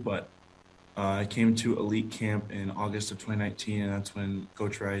like to. But I came to elite camp in August of 2019, and that's when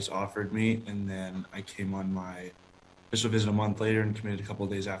Coach Rice offered me. And then I came on my official visit a month later and committed a couple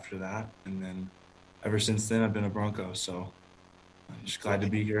of days after that. And then ever since then, I've been a Bronco. So I'm just glad to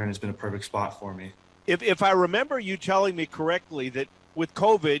be here, and it's been a perfect spot for me. If I remember you telling me correctly that with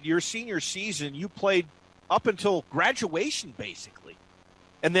COVID, your senior season, you played up until graduation, basically,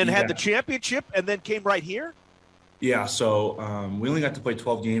 and then had the championship and then came right here? Yeah, so we only got to play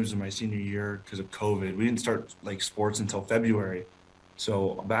 12 games in my senior year because of COVID. We didn't start sports until February.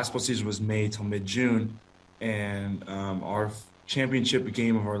 So basketball season was May till mid-June, and our championship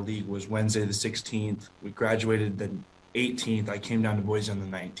game of our league was Wednesday the 16th. We graduated the 18th. I came down to Boise on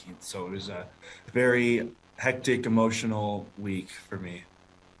the 19th. So it was a very hectic, emotional week for me.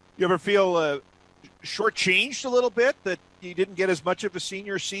 You ever feel shortchanged a little bit that you didn't get as much of a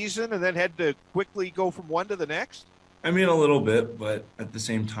senior season and then had to quickly go from one to the next? I mean, a little bit, but at the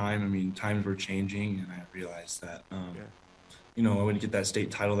same time, I mean, times were changing, and I realized that, I wouldn't get that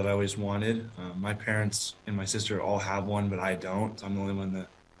state title that I always wanted. My parents and my sister all have one, but I don't. I'm the only one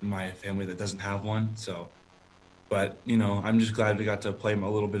in my family that doesn't have one. So, but, I'm just glad we got to play a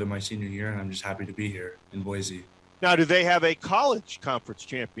little bit of my senior year, and I'm just happy to be here in Boise. Now, do they have a college conference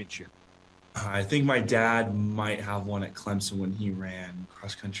championship? I think my dad might have one at Clemson when he ran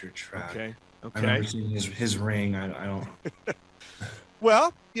cross country or track. Okay. I remember seeing his ring. I don't.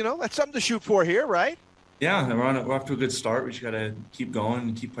 Well, that's something to shoot for here, right? Yeah, we're off to a good start. We just got to keep going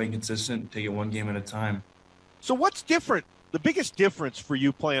and keep playing consistent, take it one game at a time. So what's different? The biggest difference for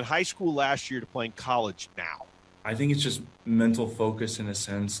you playing high school last year to playing college now? I think it's just mental focus in a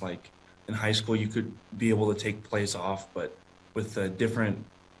sense. Like in high school, you could be able to take plays off, but with the different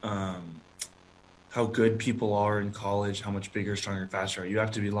how good people are in college, how much bigger, stronger, faster, you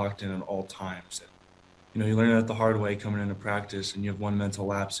have to be locked in at all times. And, you learn that the hard way coming into practice, and you have one mental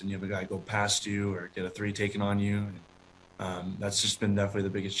lapse, and you have a guy go past you or get a 3 taken on you. And, that's just been definitely the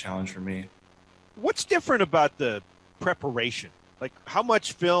biggest challenge for me. What's different about the preparation? Like how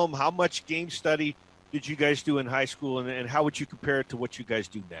much film, how much game study did you guys do in high school, and how would you compare it to what you guys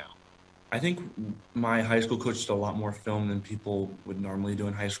do now? I think my high school coach did a lot more film than people would normally do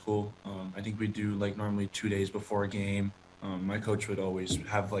in high school. I think we do normally 2 days before a game. My coach would always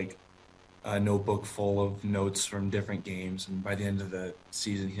have a notebook full of notes from different games, and by the end of the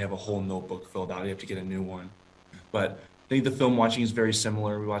season, he'd have a whole notebook filled out. You have to get a new one. But I think the film watching is very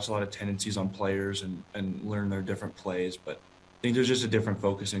similar. We watch a lot of tendencies on players and learn their different plays, but I think there's just a different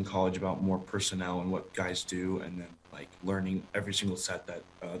focus in college about more personnel and what guys do, and then learning every single set that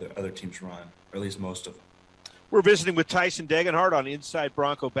the other teams run, or at least most of them. We're visiting with Tyson Degenhardt on Inside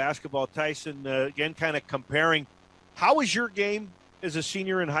Bronco Basketball. Tyson, again, kind of comparing, how was your game as a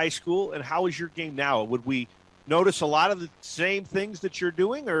senior in high school, and how is your game now? Would we notice a lot of the same things that you're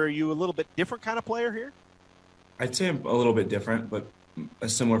doing, or are you a little bit different kind of player here? I'd say I'm a little bit different, but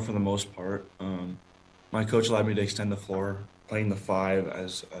similar for the most part. My coach allowed me to extend the floor, playing the 5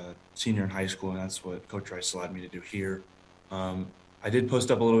 as a senior in high school, and that's what Coach Rice allowed me to do here. I did post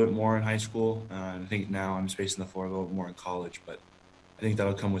up a little bit more in high school, and I think now I'm spacing the floor a little bit more in college, but I think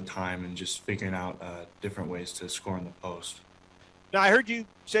that'll come with time and just figuring out different ways to score in the post. Now, I heard you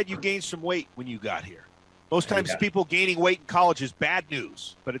said you gained some weight when you got here. Most times people gaining weight in college is bad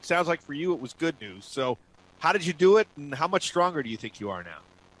news, but it sounds like for you it was good news. So how did you do it, and how much stronger do you think you are now?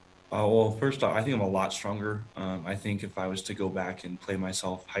 Well, first off, I think I'm a lot stronger. I think if I was to go back and play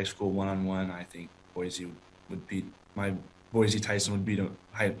myself high school one-on-one, I think Boise Tyson would beat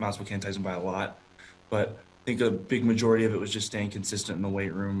Mouse Spokane Tyson by a lot. But I think a big majority of it was just staying consistent in the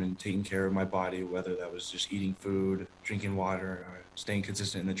weight room and taking care of my body, whether that was just eating food, drinking water, or staying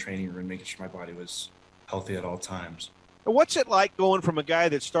consistent in the training room, making sure my body was healthy at all times. And what's it like going from a guy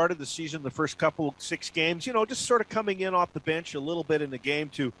that started the season, the first 6 games, just sort of coming in off the bench a little bit in the game,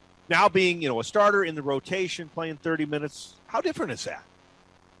 to now being, a starter in the rotation, playing 30 minutes? How different is that?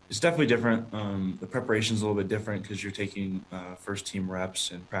 It's definitely different. The preparation's a little bit different because you're taking first team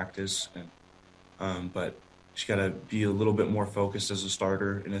reps in practice, but you got to be a little bit more focused as a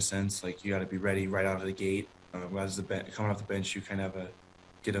starter in a sense. Like you got to be ready right out of the gate. Coming off the bench, you kind of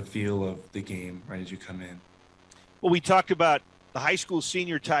get a feel of the game right as you come in. Well, we talked about the high school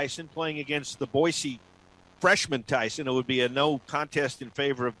senior Tyson playing against the Boise freshman Tyson. It would be a no contest in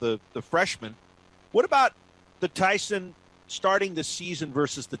favor of the freshman. What about the Tyson starting the season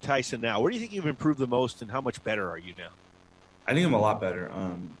versus the Tyson now? Where do you think you've improved the most, and how much better are you now? I think I'm a lot better.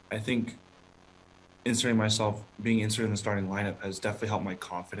 I think being inserted in the starting lineup has definitely helped my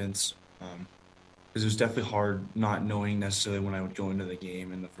confidence, because it was definitely hard not knowing necessarily when I would go into the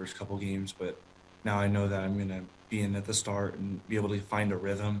game in the first couple games, but now I know that I'm going to be in at the start and be able to find a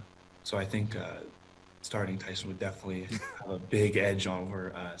rhythm. So I think starting Tyson would definitely have a big edge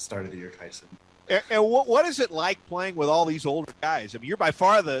over start of the year Tyson. And what is it like playing with all these older guys? I mean, you're by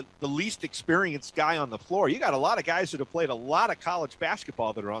far the least experienced guy on the floor. You got a lot of guys that have played a lot of college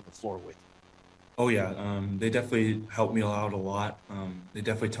basketball that are on the floor with you. Oh, yeah. They definitely help me out a lot. They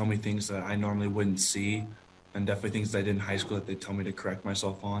definitely tell me things that I normally wouldn't see, and definitely things that I did in high school that they tell me to correct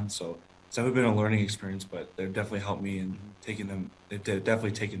myself on. So it's definitely been a learning experience, but they've definitely helped me in they've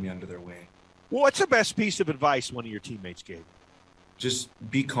definitely taken me under their wing. Well, what's the best piece of advice one of your teammates gave you? Just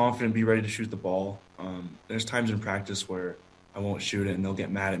be confident, be ready to shoot the ball. There's times in practice where I won't shoot it and they'll get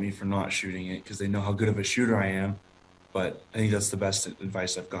mad at me for not shooting it because they know how good of a shooter I am. But I think that's the best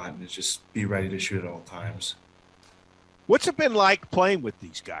advice I've gotten, is just be ready to shoot at all times. What's it been like playing with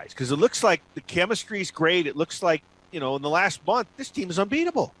these guys? Because it looks like the chemistry's great. It looks like, in the last month, this team is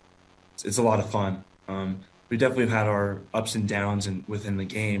unbeatable. It's a lot of fun. We definitely have had our ups and downs within the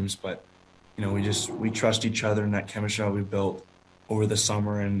games, but we trust each other, and that chemistry we built over the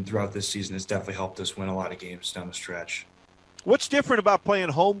summer and throughout this season has definitely helped us win a lot of games down the stretch. What's different about playing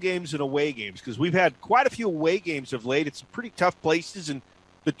home games and away games? Because we've had quite a few away games of late. It's some pretty tough places, and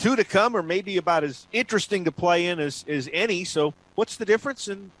The two to come are maybe about as interesting to play in as any. So what's the difference,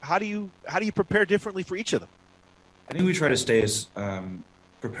 and how do you prepare differently for each of them? I think we try to stay as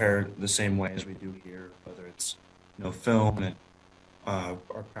prepared the same way as we do here, whether it's film and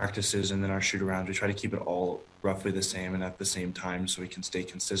our practices and then our shoot arounds. We try to keep it all roughly the same and at the same time so we can stay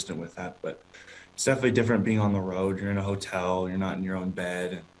consistent with that. But it's definitely different being on the road. You're in a hotel, you're not in your own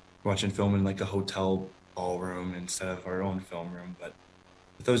bed, and watching film in like a hotel ballroom instead of our own film room. But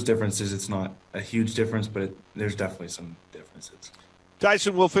with those differences, it's not a huge difference, but there's definitely some differences.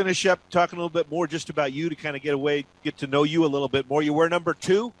 Tyson, we'll finish up talking a little bit more just about you to kind of get to know you a little bit more. You were number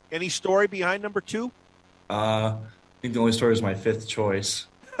 2. Any story behind number 2? I think the only story is my 5th choice.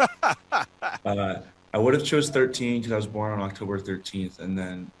 I would have chose 13 because I was born on October 13th. And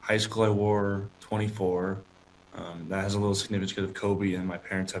then high school, I wore 24. That has a little significance because of Kobe, and my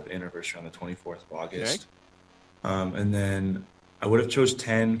parents have the anniversary on the 24th of August. Okay. And then I would have chose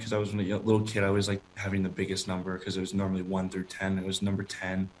 10 because I was a little kid. I always like having the biggest number because it was normally 1 through 10. It was number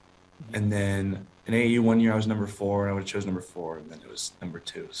 10. And then in AAU one year, I was number 4, and I would have chose number 4, and then it was number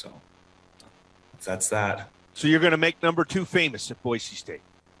 2. So that's that. So you're going to make number 2 famous at Boise State.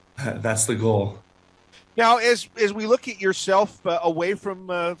 That's the goal. Now, as we look at yourself away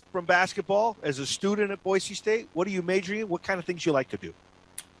from basketball as a student at Boise State, what are you majoring in? What kind of things you like to do?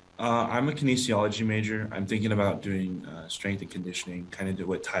 I'm a kinesiology major. I'm thinking about doing strength and conditioning, kind of do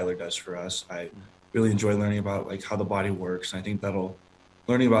what Tyler does for us. I really enjoy learning about like how the body works, and I think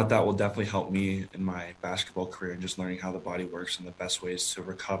learning about that will definitely help me in my basketball career, and just learning how the body works and the best ways to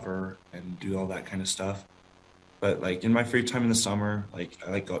recover and do all that kind of stuff. But like in my free time in the summer, like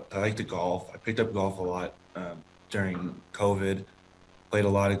I like to golf. I picked up golf a lot during COVID, played a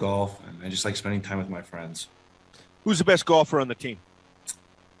lot of golf, and I just like spending time with my friends. Who's the best golfer on the team?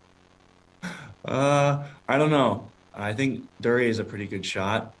 I don't know. I think Duryea is a pretty good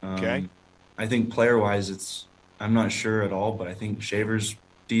shot. Okay. I think player-wise, I'm not sure at all, but I think Shaver's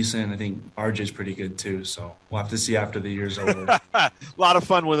decent. I think RJ's pretty good too. So we'll have to see after the year's over. A lot of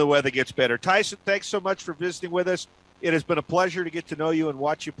fun when the weather gets better. Tyson, thanks so much for visiting with us. It has been a pleasure to get to know you and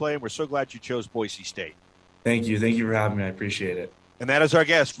watch you play, and we're so glad you chose Boise State. Thank you. Thank you for having me. I appreciate it. And that is our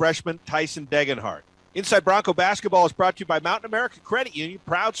guest, freshman Tyson Degenhart. Inside Bronco Basketball is brought to you by Mountain America Credit Union,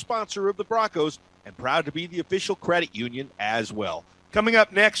 proud sponsor of the Broncos, and proud to be the official credit union as well. Coming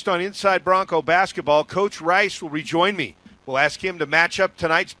up next on Inside Bronco Basketball, Coach Rice will rejoin me. We'll ask him to match up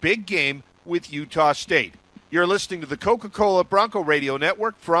tonight's big game with Utah State. You're listening to the Coca-Cola Bronco Radio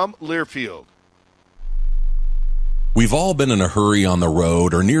Network from Learfield. We've all been in a hurry on the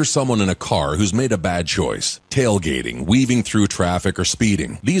road or near someone in a car who's made a bad choice. Tailgating, weaving through traffic, or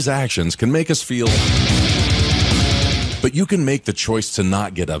speeding. These actions can make us feel... But you can make the choice to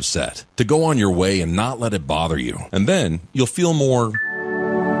not get upset, to go on your way and not let it bother you. And then you'll feel more...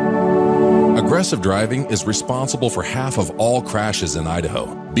 Aggressive driving is responsible for half of all crashes in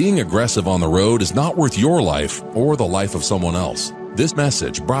Idaho. Being aggressive on the road is not worth your life or the life of someone else. This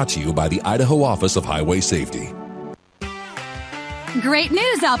message brought to you by the Idaho Office of Highway Safety. Great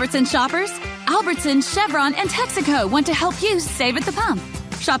news, Albertson shoppers! Albertsons, Chevron, and Texaco want to help you save at the pump.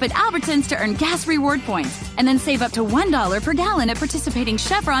 Shop at Albertsons to earn gas reward points, and then save up to $1 per gallon at participating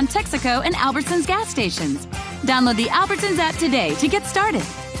Chevron, Texaco, and Albertsons gas stations. Download the Albertsons app today to get started.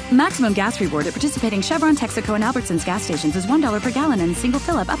 Maximum gas reward at participating Chevron, Texaco, and Albertsons gas stations is $1 per gallon and single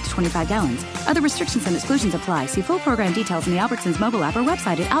fill-up up to 25 gallons. Other restrictions and exclusions apply. See full program details in the Albertsons mobile app or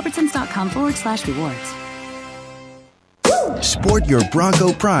website at albertsons.com/rewards. Sport your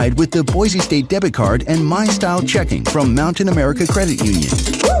Bronco pride with the Boise State debit card and My Style checking from Mountain America Credit Union.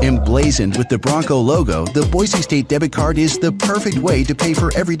 Emblazoned with the Bronco logo, the Boise State debit card is the perfect way to pay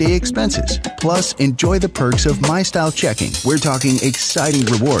for everyday expenses. Plus, enjoy the perks of My Style checking. We're talking exciting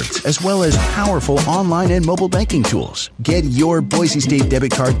rewards as well as powerful online and mobile banking tools. Get your Boise State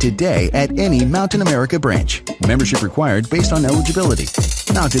debit card today at any Mountain America branch. Membership required based on eligibility.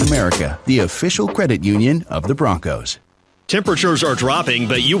 Mountain America, the official credit union of the Broncos. Temperatures are dropping,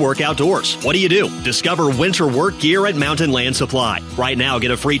 but you work outdoors. What do? Discover winter work gear at Mountain Land Supply. Right now,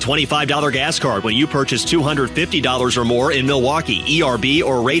 get a free $25 gas card when you purchase $250 or more in Milwaukee, ERB,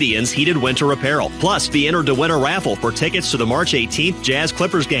 or Radiance heated winter apparel. Plus, be entered to win a raffle for tickets to the March 18th Jazz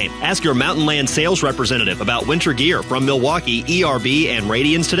Clippers game. Ask your Mountain Land sales representative about winter gear from Milwaukee, ERB, and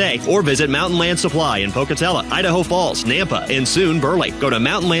Radiance today, or visit Mountain Land Supply in Pocatello, Idaho Falls, Nampa, and soon Burley. Go to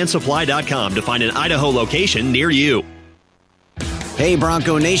mountainlandsupply.com to find an Idaho location near you. Hey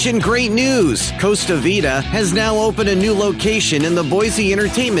Bronco Nation, great news! Costa Vida has now opened a new location in the Boise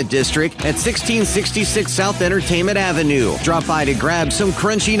Entertainment District at 1666 South Entertainment Avenue. Drop by to grab some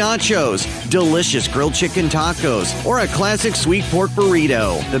crunchy nachos, delicious grilled chicken tacos, or a classic sweet pork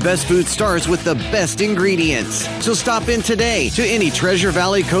burrito. The best food starts with the best ingredients. So stop in today to any Treasure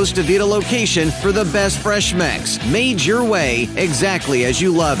Valley Costa Vida location for the best fresh mix, made your way exactly as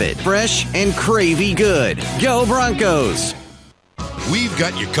you love it. Fresh and cravey good. Go Broncos! We've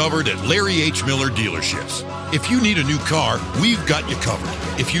got you covered at Larry H. Miller Dealerships. If you need a new car, we've got you covered.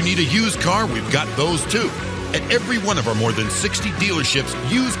 If you need a used car, we've got those too. At every one of our more than 60 dealerships,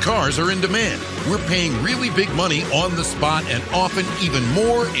 used cars are in demand. We're paying really big money on the spot and often even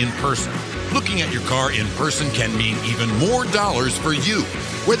more in person. Looking at your car in person can mean even more dollars for you.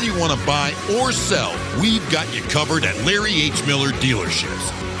 Whether you want to buy or sell, we've got you covered at Larry H. Miller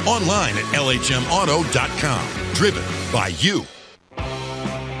Dealerships. Online at lhmauto.com. Driven by you.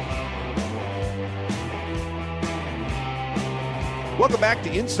 Welcome back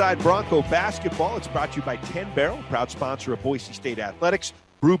to Inside Bronco Basketball. It's brought to you by 10 Barrel, proud sponsor of Boise State Athletics.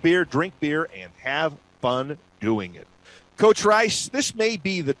 Brew beer, drink beer, and have fun doing it. Coach Rice, this may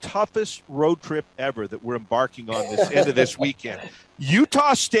be the toughest road trip ever that we're embarking on this end of this weekend.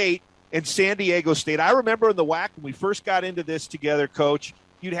 Utah State and San Diego State. I remember in the WAC when we first got into this together, Coach,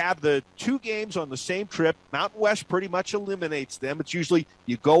 you'd have the two games on the same trip. Mountain West pretty much eliminates them. It's usually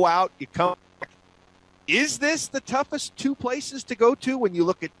you go out, you come back. Is this the toughest two places to go to when you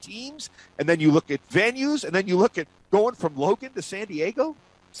look at teams and then you look at venues and then you look at going from Logan to San Diego?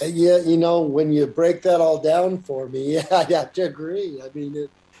 Yeah, when you break that all down for me, yeah, I have to agree. I mean,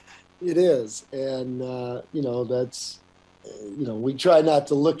 it is. And, that's, we try not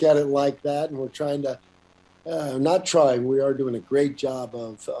to look at it like that. And we're trying to, we are doing a great job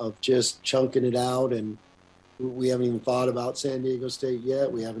of just chunking it out. And we haven't even thought about San Diego State yet.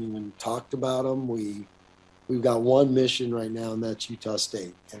 We haven't even talked about them. We've got one mission right now, and that's Utah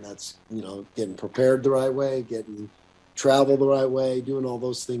State. And that's, getting prepared the right way, getting travel the right way, doing all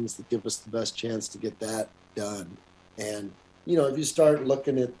those things that give us the best chance to get that done. And, if you start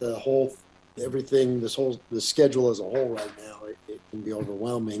looking at the schedule as a whole right now, it can be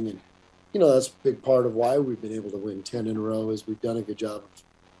overwhelming. And, that's a big part of why we've been able to win 10 in a row is we've done a good job of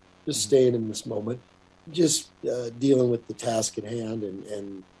just staying in this moment, just dealing with the task at hand,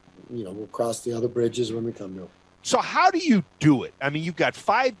 and we'll cross the other bridges when we come to them. So how do you do it? I mean, you've got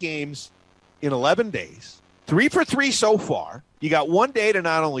 5 games in 11 days, 3 for 3 so far. You got one day to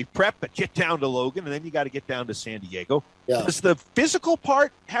not only prep, but get down to Logan, and then you got to get down to San Diego. Yeah. Does the physical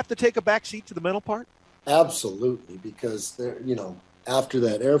part have to take a backseat to the mental part? Absolutely, because after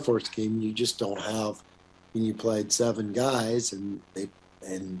that Air Force game, you just don't have. When you played 7 guys, and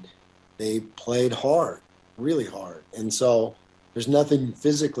they played hard, really hard, and so there's nothing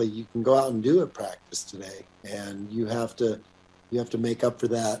physically you can go out and do at practice today, and you have to make up for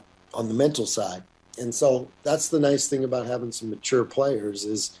that on the mental side. And so that's the nice thing about having some mature players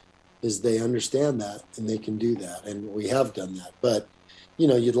is they understand that and they can do that, and we have done that. But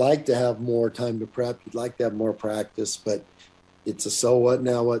you'd like to have more time to prep, you'd like to have more practice, but it's a so what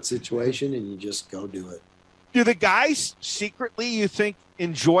now what situation, and you just go do it. Do the guys secretly, you think,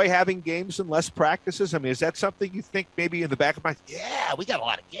 enjoy having games and less practices? I mean, is that something you think maybe in the back of my, yeah, we got a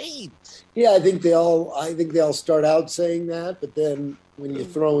lot of games? Yeah, I think they all start out saying that, but then when you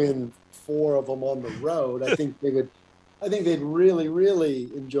throw in 4 of them on the road, I think they'd really, really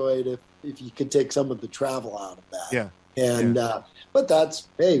enjoy it if you could take some of the travel out of that. Yeah. And but that's,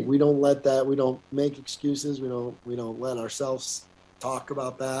 hey, we don't let that, we don't make excuses, we don't let ourselves talk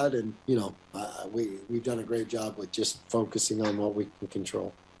about that, and we've done a great job with just focusing on what we can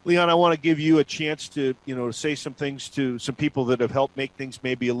control. Leon, I want to give you a chance to say some things to some people that have helped make things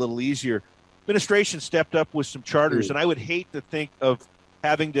maybe a little easier. Administration stepped up with some charters, and I would hate to think of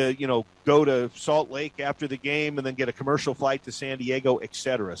having to go to Salt Lake after the game and then get a commercial flight to San Diego, et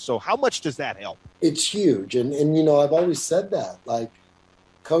cetera. So how much does that help? It's huge, and I've always said that, like,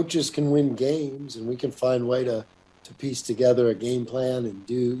 coaches can win games, and we can find a way to piece together a game plan and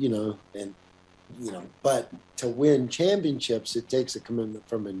do, but to win championships, it takes a commitment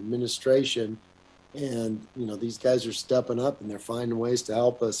from administration. And, these guys are stepping up and they're finding ways to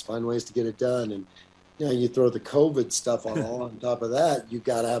help us, find ways to get it done. And, you throw the COVID stuff on top of that, you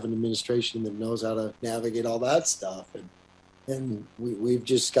got to have an administration that knows how to navigate all that stuff. And we've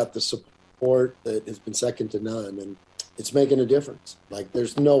just got the support that has been second to none. And it's making a difference. Like,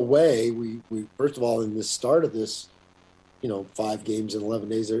 there's no way we first of all, in the start of this, 5 games in 11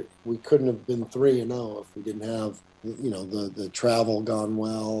 days, we couldn't have been 3-0 if we didn't have, the travel gone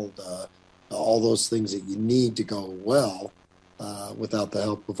well, all those things that you need to go well. without the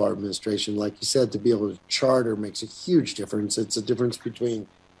help of our administration. Like you said, to be able to charter makes a huge difference. It's a difference between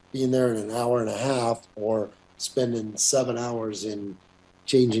being there in an hour and a half or spending 7 hours in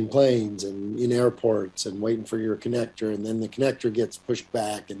changing planes and in airports and waiting for your connector, and then the connector gets pushed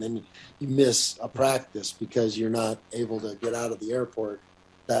back, and then you miss a practice because you're not able to get out of the airport.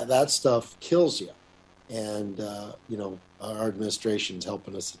 That stuff kills you. And, our administration's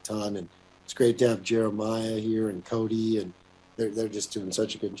helping us a ton, and it's great to have Jeremiah here and Cody, and they're just doing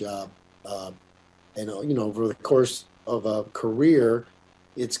such a good job. And, over the course of a career,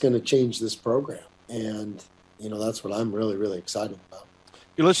 it's going to change this program. And, that's what I'm really, really excited about.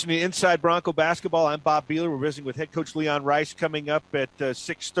 You're listening to Inside Bronco Basketball. I'm Bob Beeler. We're visiting with head coach Leon Rice. Coming up at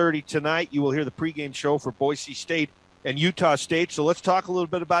 6:30 tonight, you will hear the pregame show for Boise State and Utah State. So let's talk a little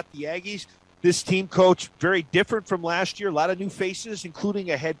bit about the Aggies. This team, coach, very different from last year. A lot of new faces, including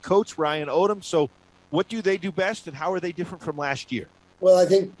a head coach, Ryan Odom. So what do they do best, and how are they different from last year? Well, I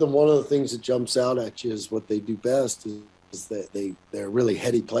think one of the things that jumps out at you is what they do best is that they're really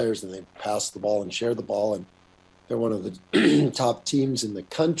heady players, and they pass the ball and share the ball, and they're one of the top teams in the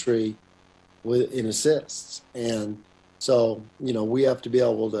country in assists. And so, we have to be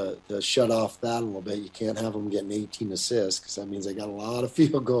able to shut off that a little bit. You can't have them getting 18 assists because that means they got a lot of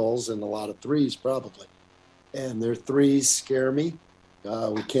field goals and a lot of threes probably. And their threes scare me.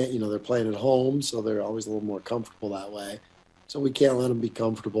 We can't, they're playing at home, so they're always a little more comfortable that way. So we can't let them be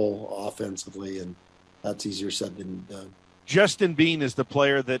comfortable offensively, and that's easier said than done. Justin Bean is the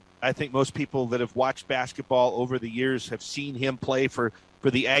player that I think most people that have watched basketball over the years have seen him play for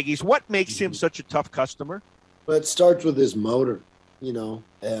the Aggies. What makes him such a tough customer? Well, it starts with his motor,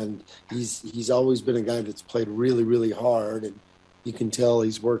 and he's always been a guy that's played really, really hard, and you can tell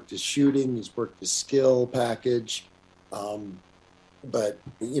he's worked his shooting, he's worked his skill package, but,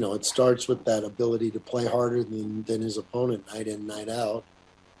 it starts with that ability to play harder than his opponent night in, night out.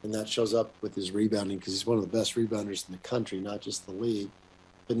 And that shows up with his rebounding because he's one of the best rebounders in the country, not just the league.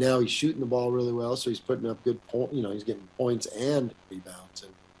 But now he's shooting the ball really well, so he's putting up good points. He's getting points and rebounds.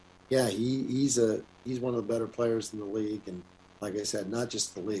 And, yeah, he's one of the better players in the league. And, like I said, not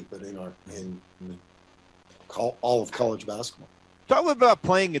just the league, but in all of college basketball. Talk about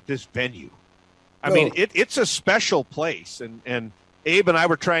playing at this venue. I mean, it's a special place. And Abe and I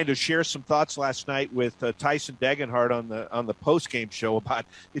were trying to share some thoughts last night with Tyson Degenhardt on the post-game show about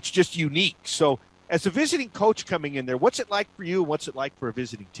it's just unique. So as a visiting coach coming in there, what's it like for you and what's it like for a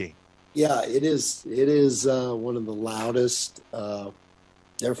visiting team? Yeah, it is. It is one of the loudest.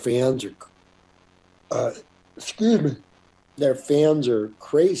 Their fans are their fans are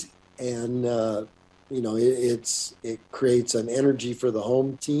crazy. And, it creates an energy for the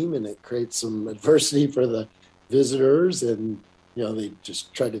home team, and it creates some adversity for the visitors. And, they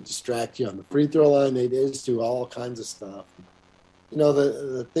just try to distract you on the free throw line. They just do all kinds of stuff.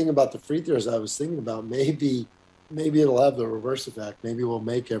 The thing about the free throws I was thinking about, maybe it'll have the reverse effect. Maybe we'll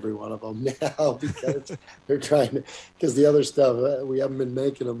make every one of them now because they're trying to, because the other stuff, we haven't been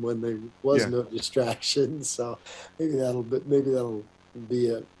making them when there was no distraction. So maybe that'll be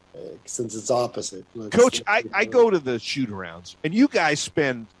it, since it's opposite. Coach, I go to the shoot-arounds, and you guys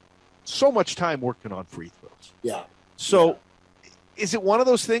spend so much time working on free throws. Yeah. So is it one of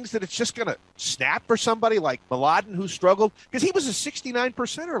those things that it's just going to snap for somebody like Mladen, who struggled? Because he was a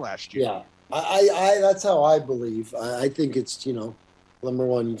 69%er last year. Yeah. I that's how I believe. I think it's, number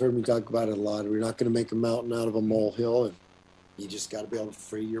one, you've heard me talk about it a lot. We're not going to make a mountain out of a molehill, and you just got to be able to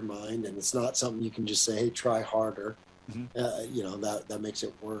free your mind. And it's not something you can just say, hey, try harder. Mm-hmm. That makes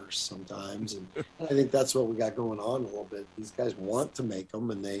it worse sometimes. And I think that's what we got going on a little bit. These guys want to make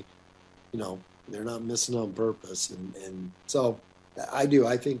them, and they, they're not missing on purpose. And so I do.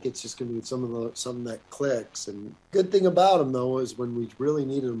 I think it's just going to be something that clicks. And good thing about them, though, is when we really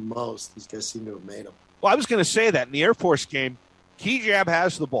needed them most, these guys seem to have made them. Well, I was going to say that in the Air Force game, Kejab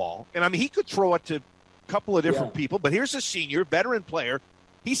has the ball. And, I mean, he could throw it to a couple of different people. But here's a senior, veteran player.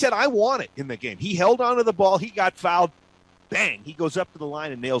 He said, I want it in the game. He held onto the ball. He got fouled. Bang. He goes up to the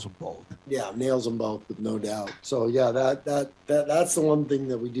line and nails them both. Yeah, nails them both with no doubt. So, yeah, that's the one thing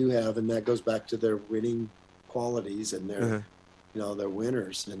that we do have, and that goes back to their winning qualities and their they're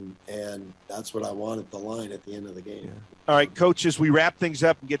winners, and that's what I want at the line at the end of the game. Yeah. All right, Coach, as we wrap things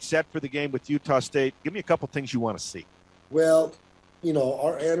up and get set for the game with Utah State, give me a couple things you want to see. Well,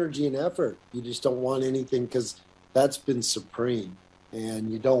 our energy and effort. You just don't want anything, because that's been supreme, and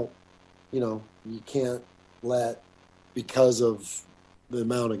you don't, you can't let, because of the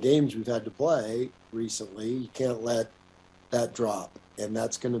amount of games we've had to play recently, you can't let that drop. And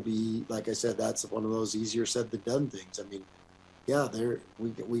that's going to be, like I said, that's one of those easier said than done things. I mean, yeah,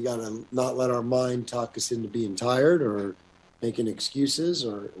 we got to not let our mind talk us into being tired or making excuses,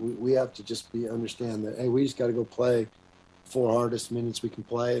 or we have to just understand that, hey, we just got to go play 4 hardest minutes we can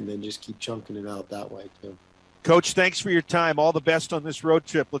play and then just keep chunking it out that way too. Coach, thanks for your time. All the best on this road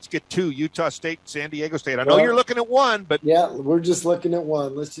trip. Let's get 2, Utah State and San Diego State. I know you're looking at 1, but yeah, we're just looking at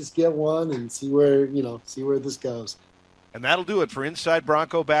 1. Let's just get 1 and see where this goes. And that'll do it for Inside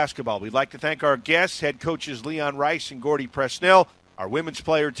Bronco Basketball. We'd like to thank our guests, head coaches Leon Rice and Gordy Presnell, our women's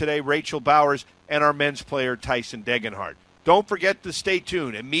player today, Rachel Bowers, and our men's player, Tyson Degenhardt. Don't forget to stay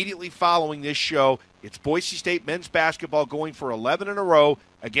tuned. Immediately following this show, it's Boise State men's basketball going for 11 in a row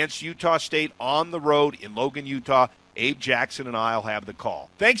against Utah State on the road in Logan, Utah. Abe Jackson and I'll have the call.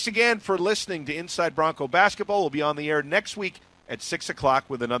 Thanks again for listening to Inside Bronco Basketball. We'll be on the air next week at 6 o'clock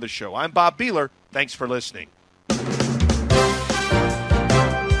with another show. I'm Bob Beeler. Thanks for listening.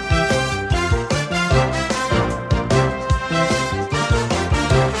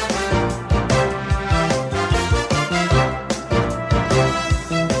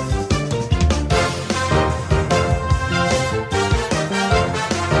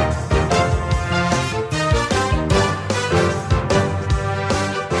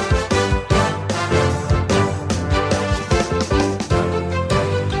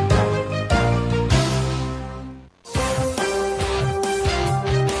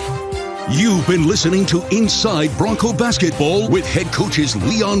 You've been listening to Inside Bronco Basketball with head coaches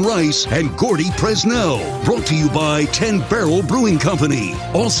Leon Rice and Gordy Presnell. Brought to you by 10 Barrel Brewing Company.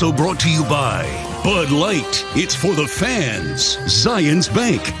 Also brought to you by Bud Light. It's for the fans. Zions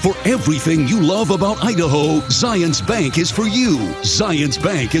Bank. For everything you love about Idaho, Zions Bank is for you. Zions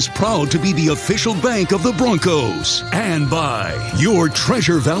Bank is proud to be the official bank of the Broncos. And by your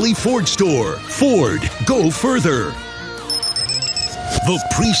Treasure Valley Ford store. Ford, go further. The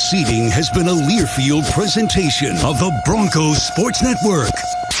preceding has been a Learfield presentation of the Broncos Sports Network.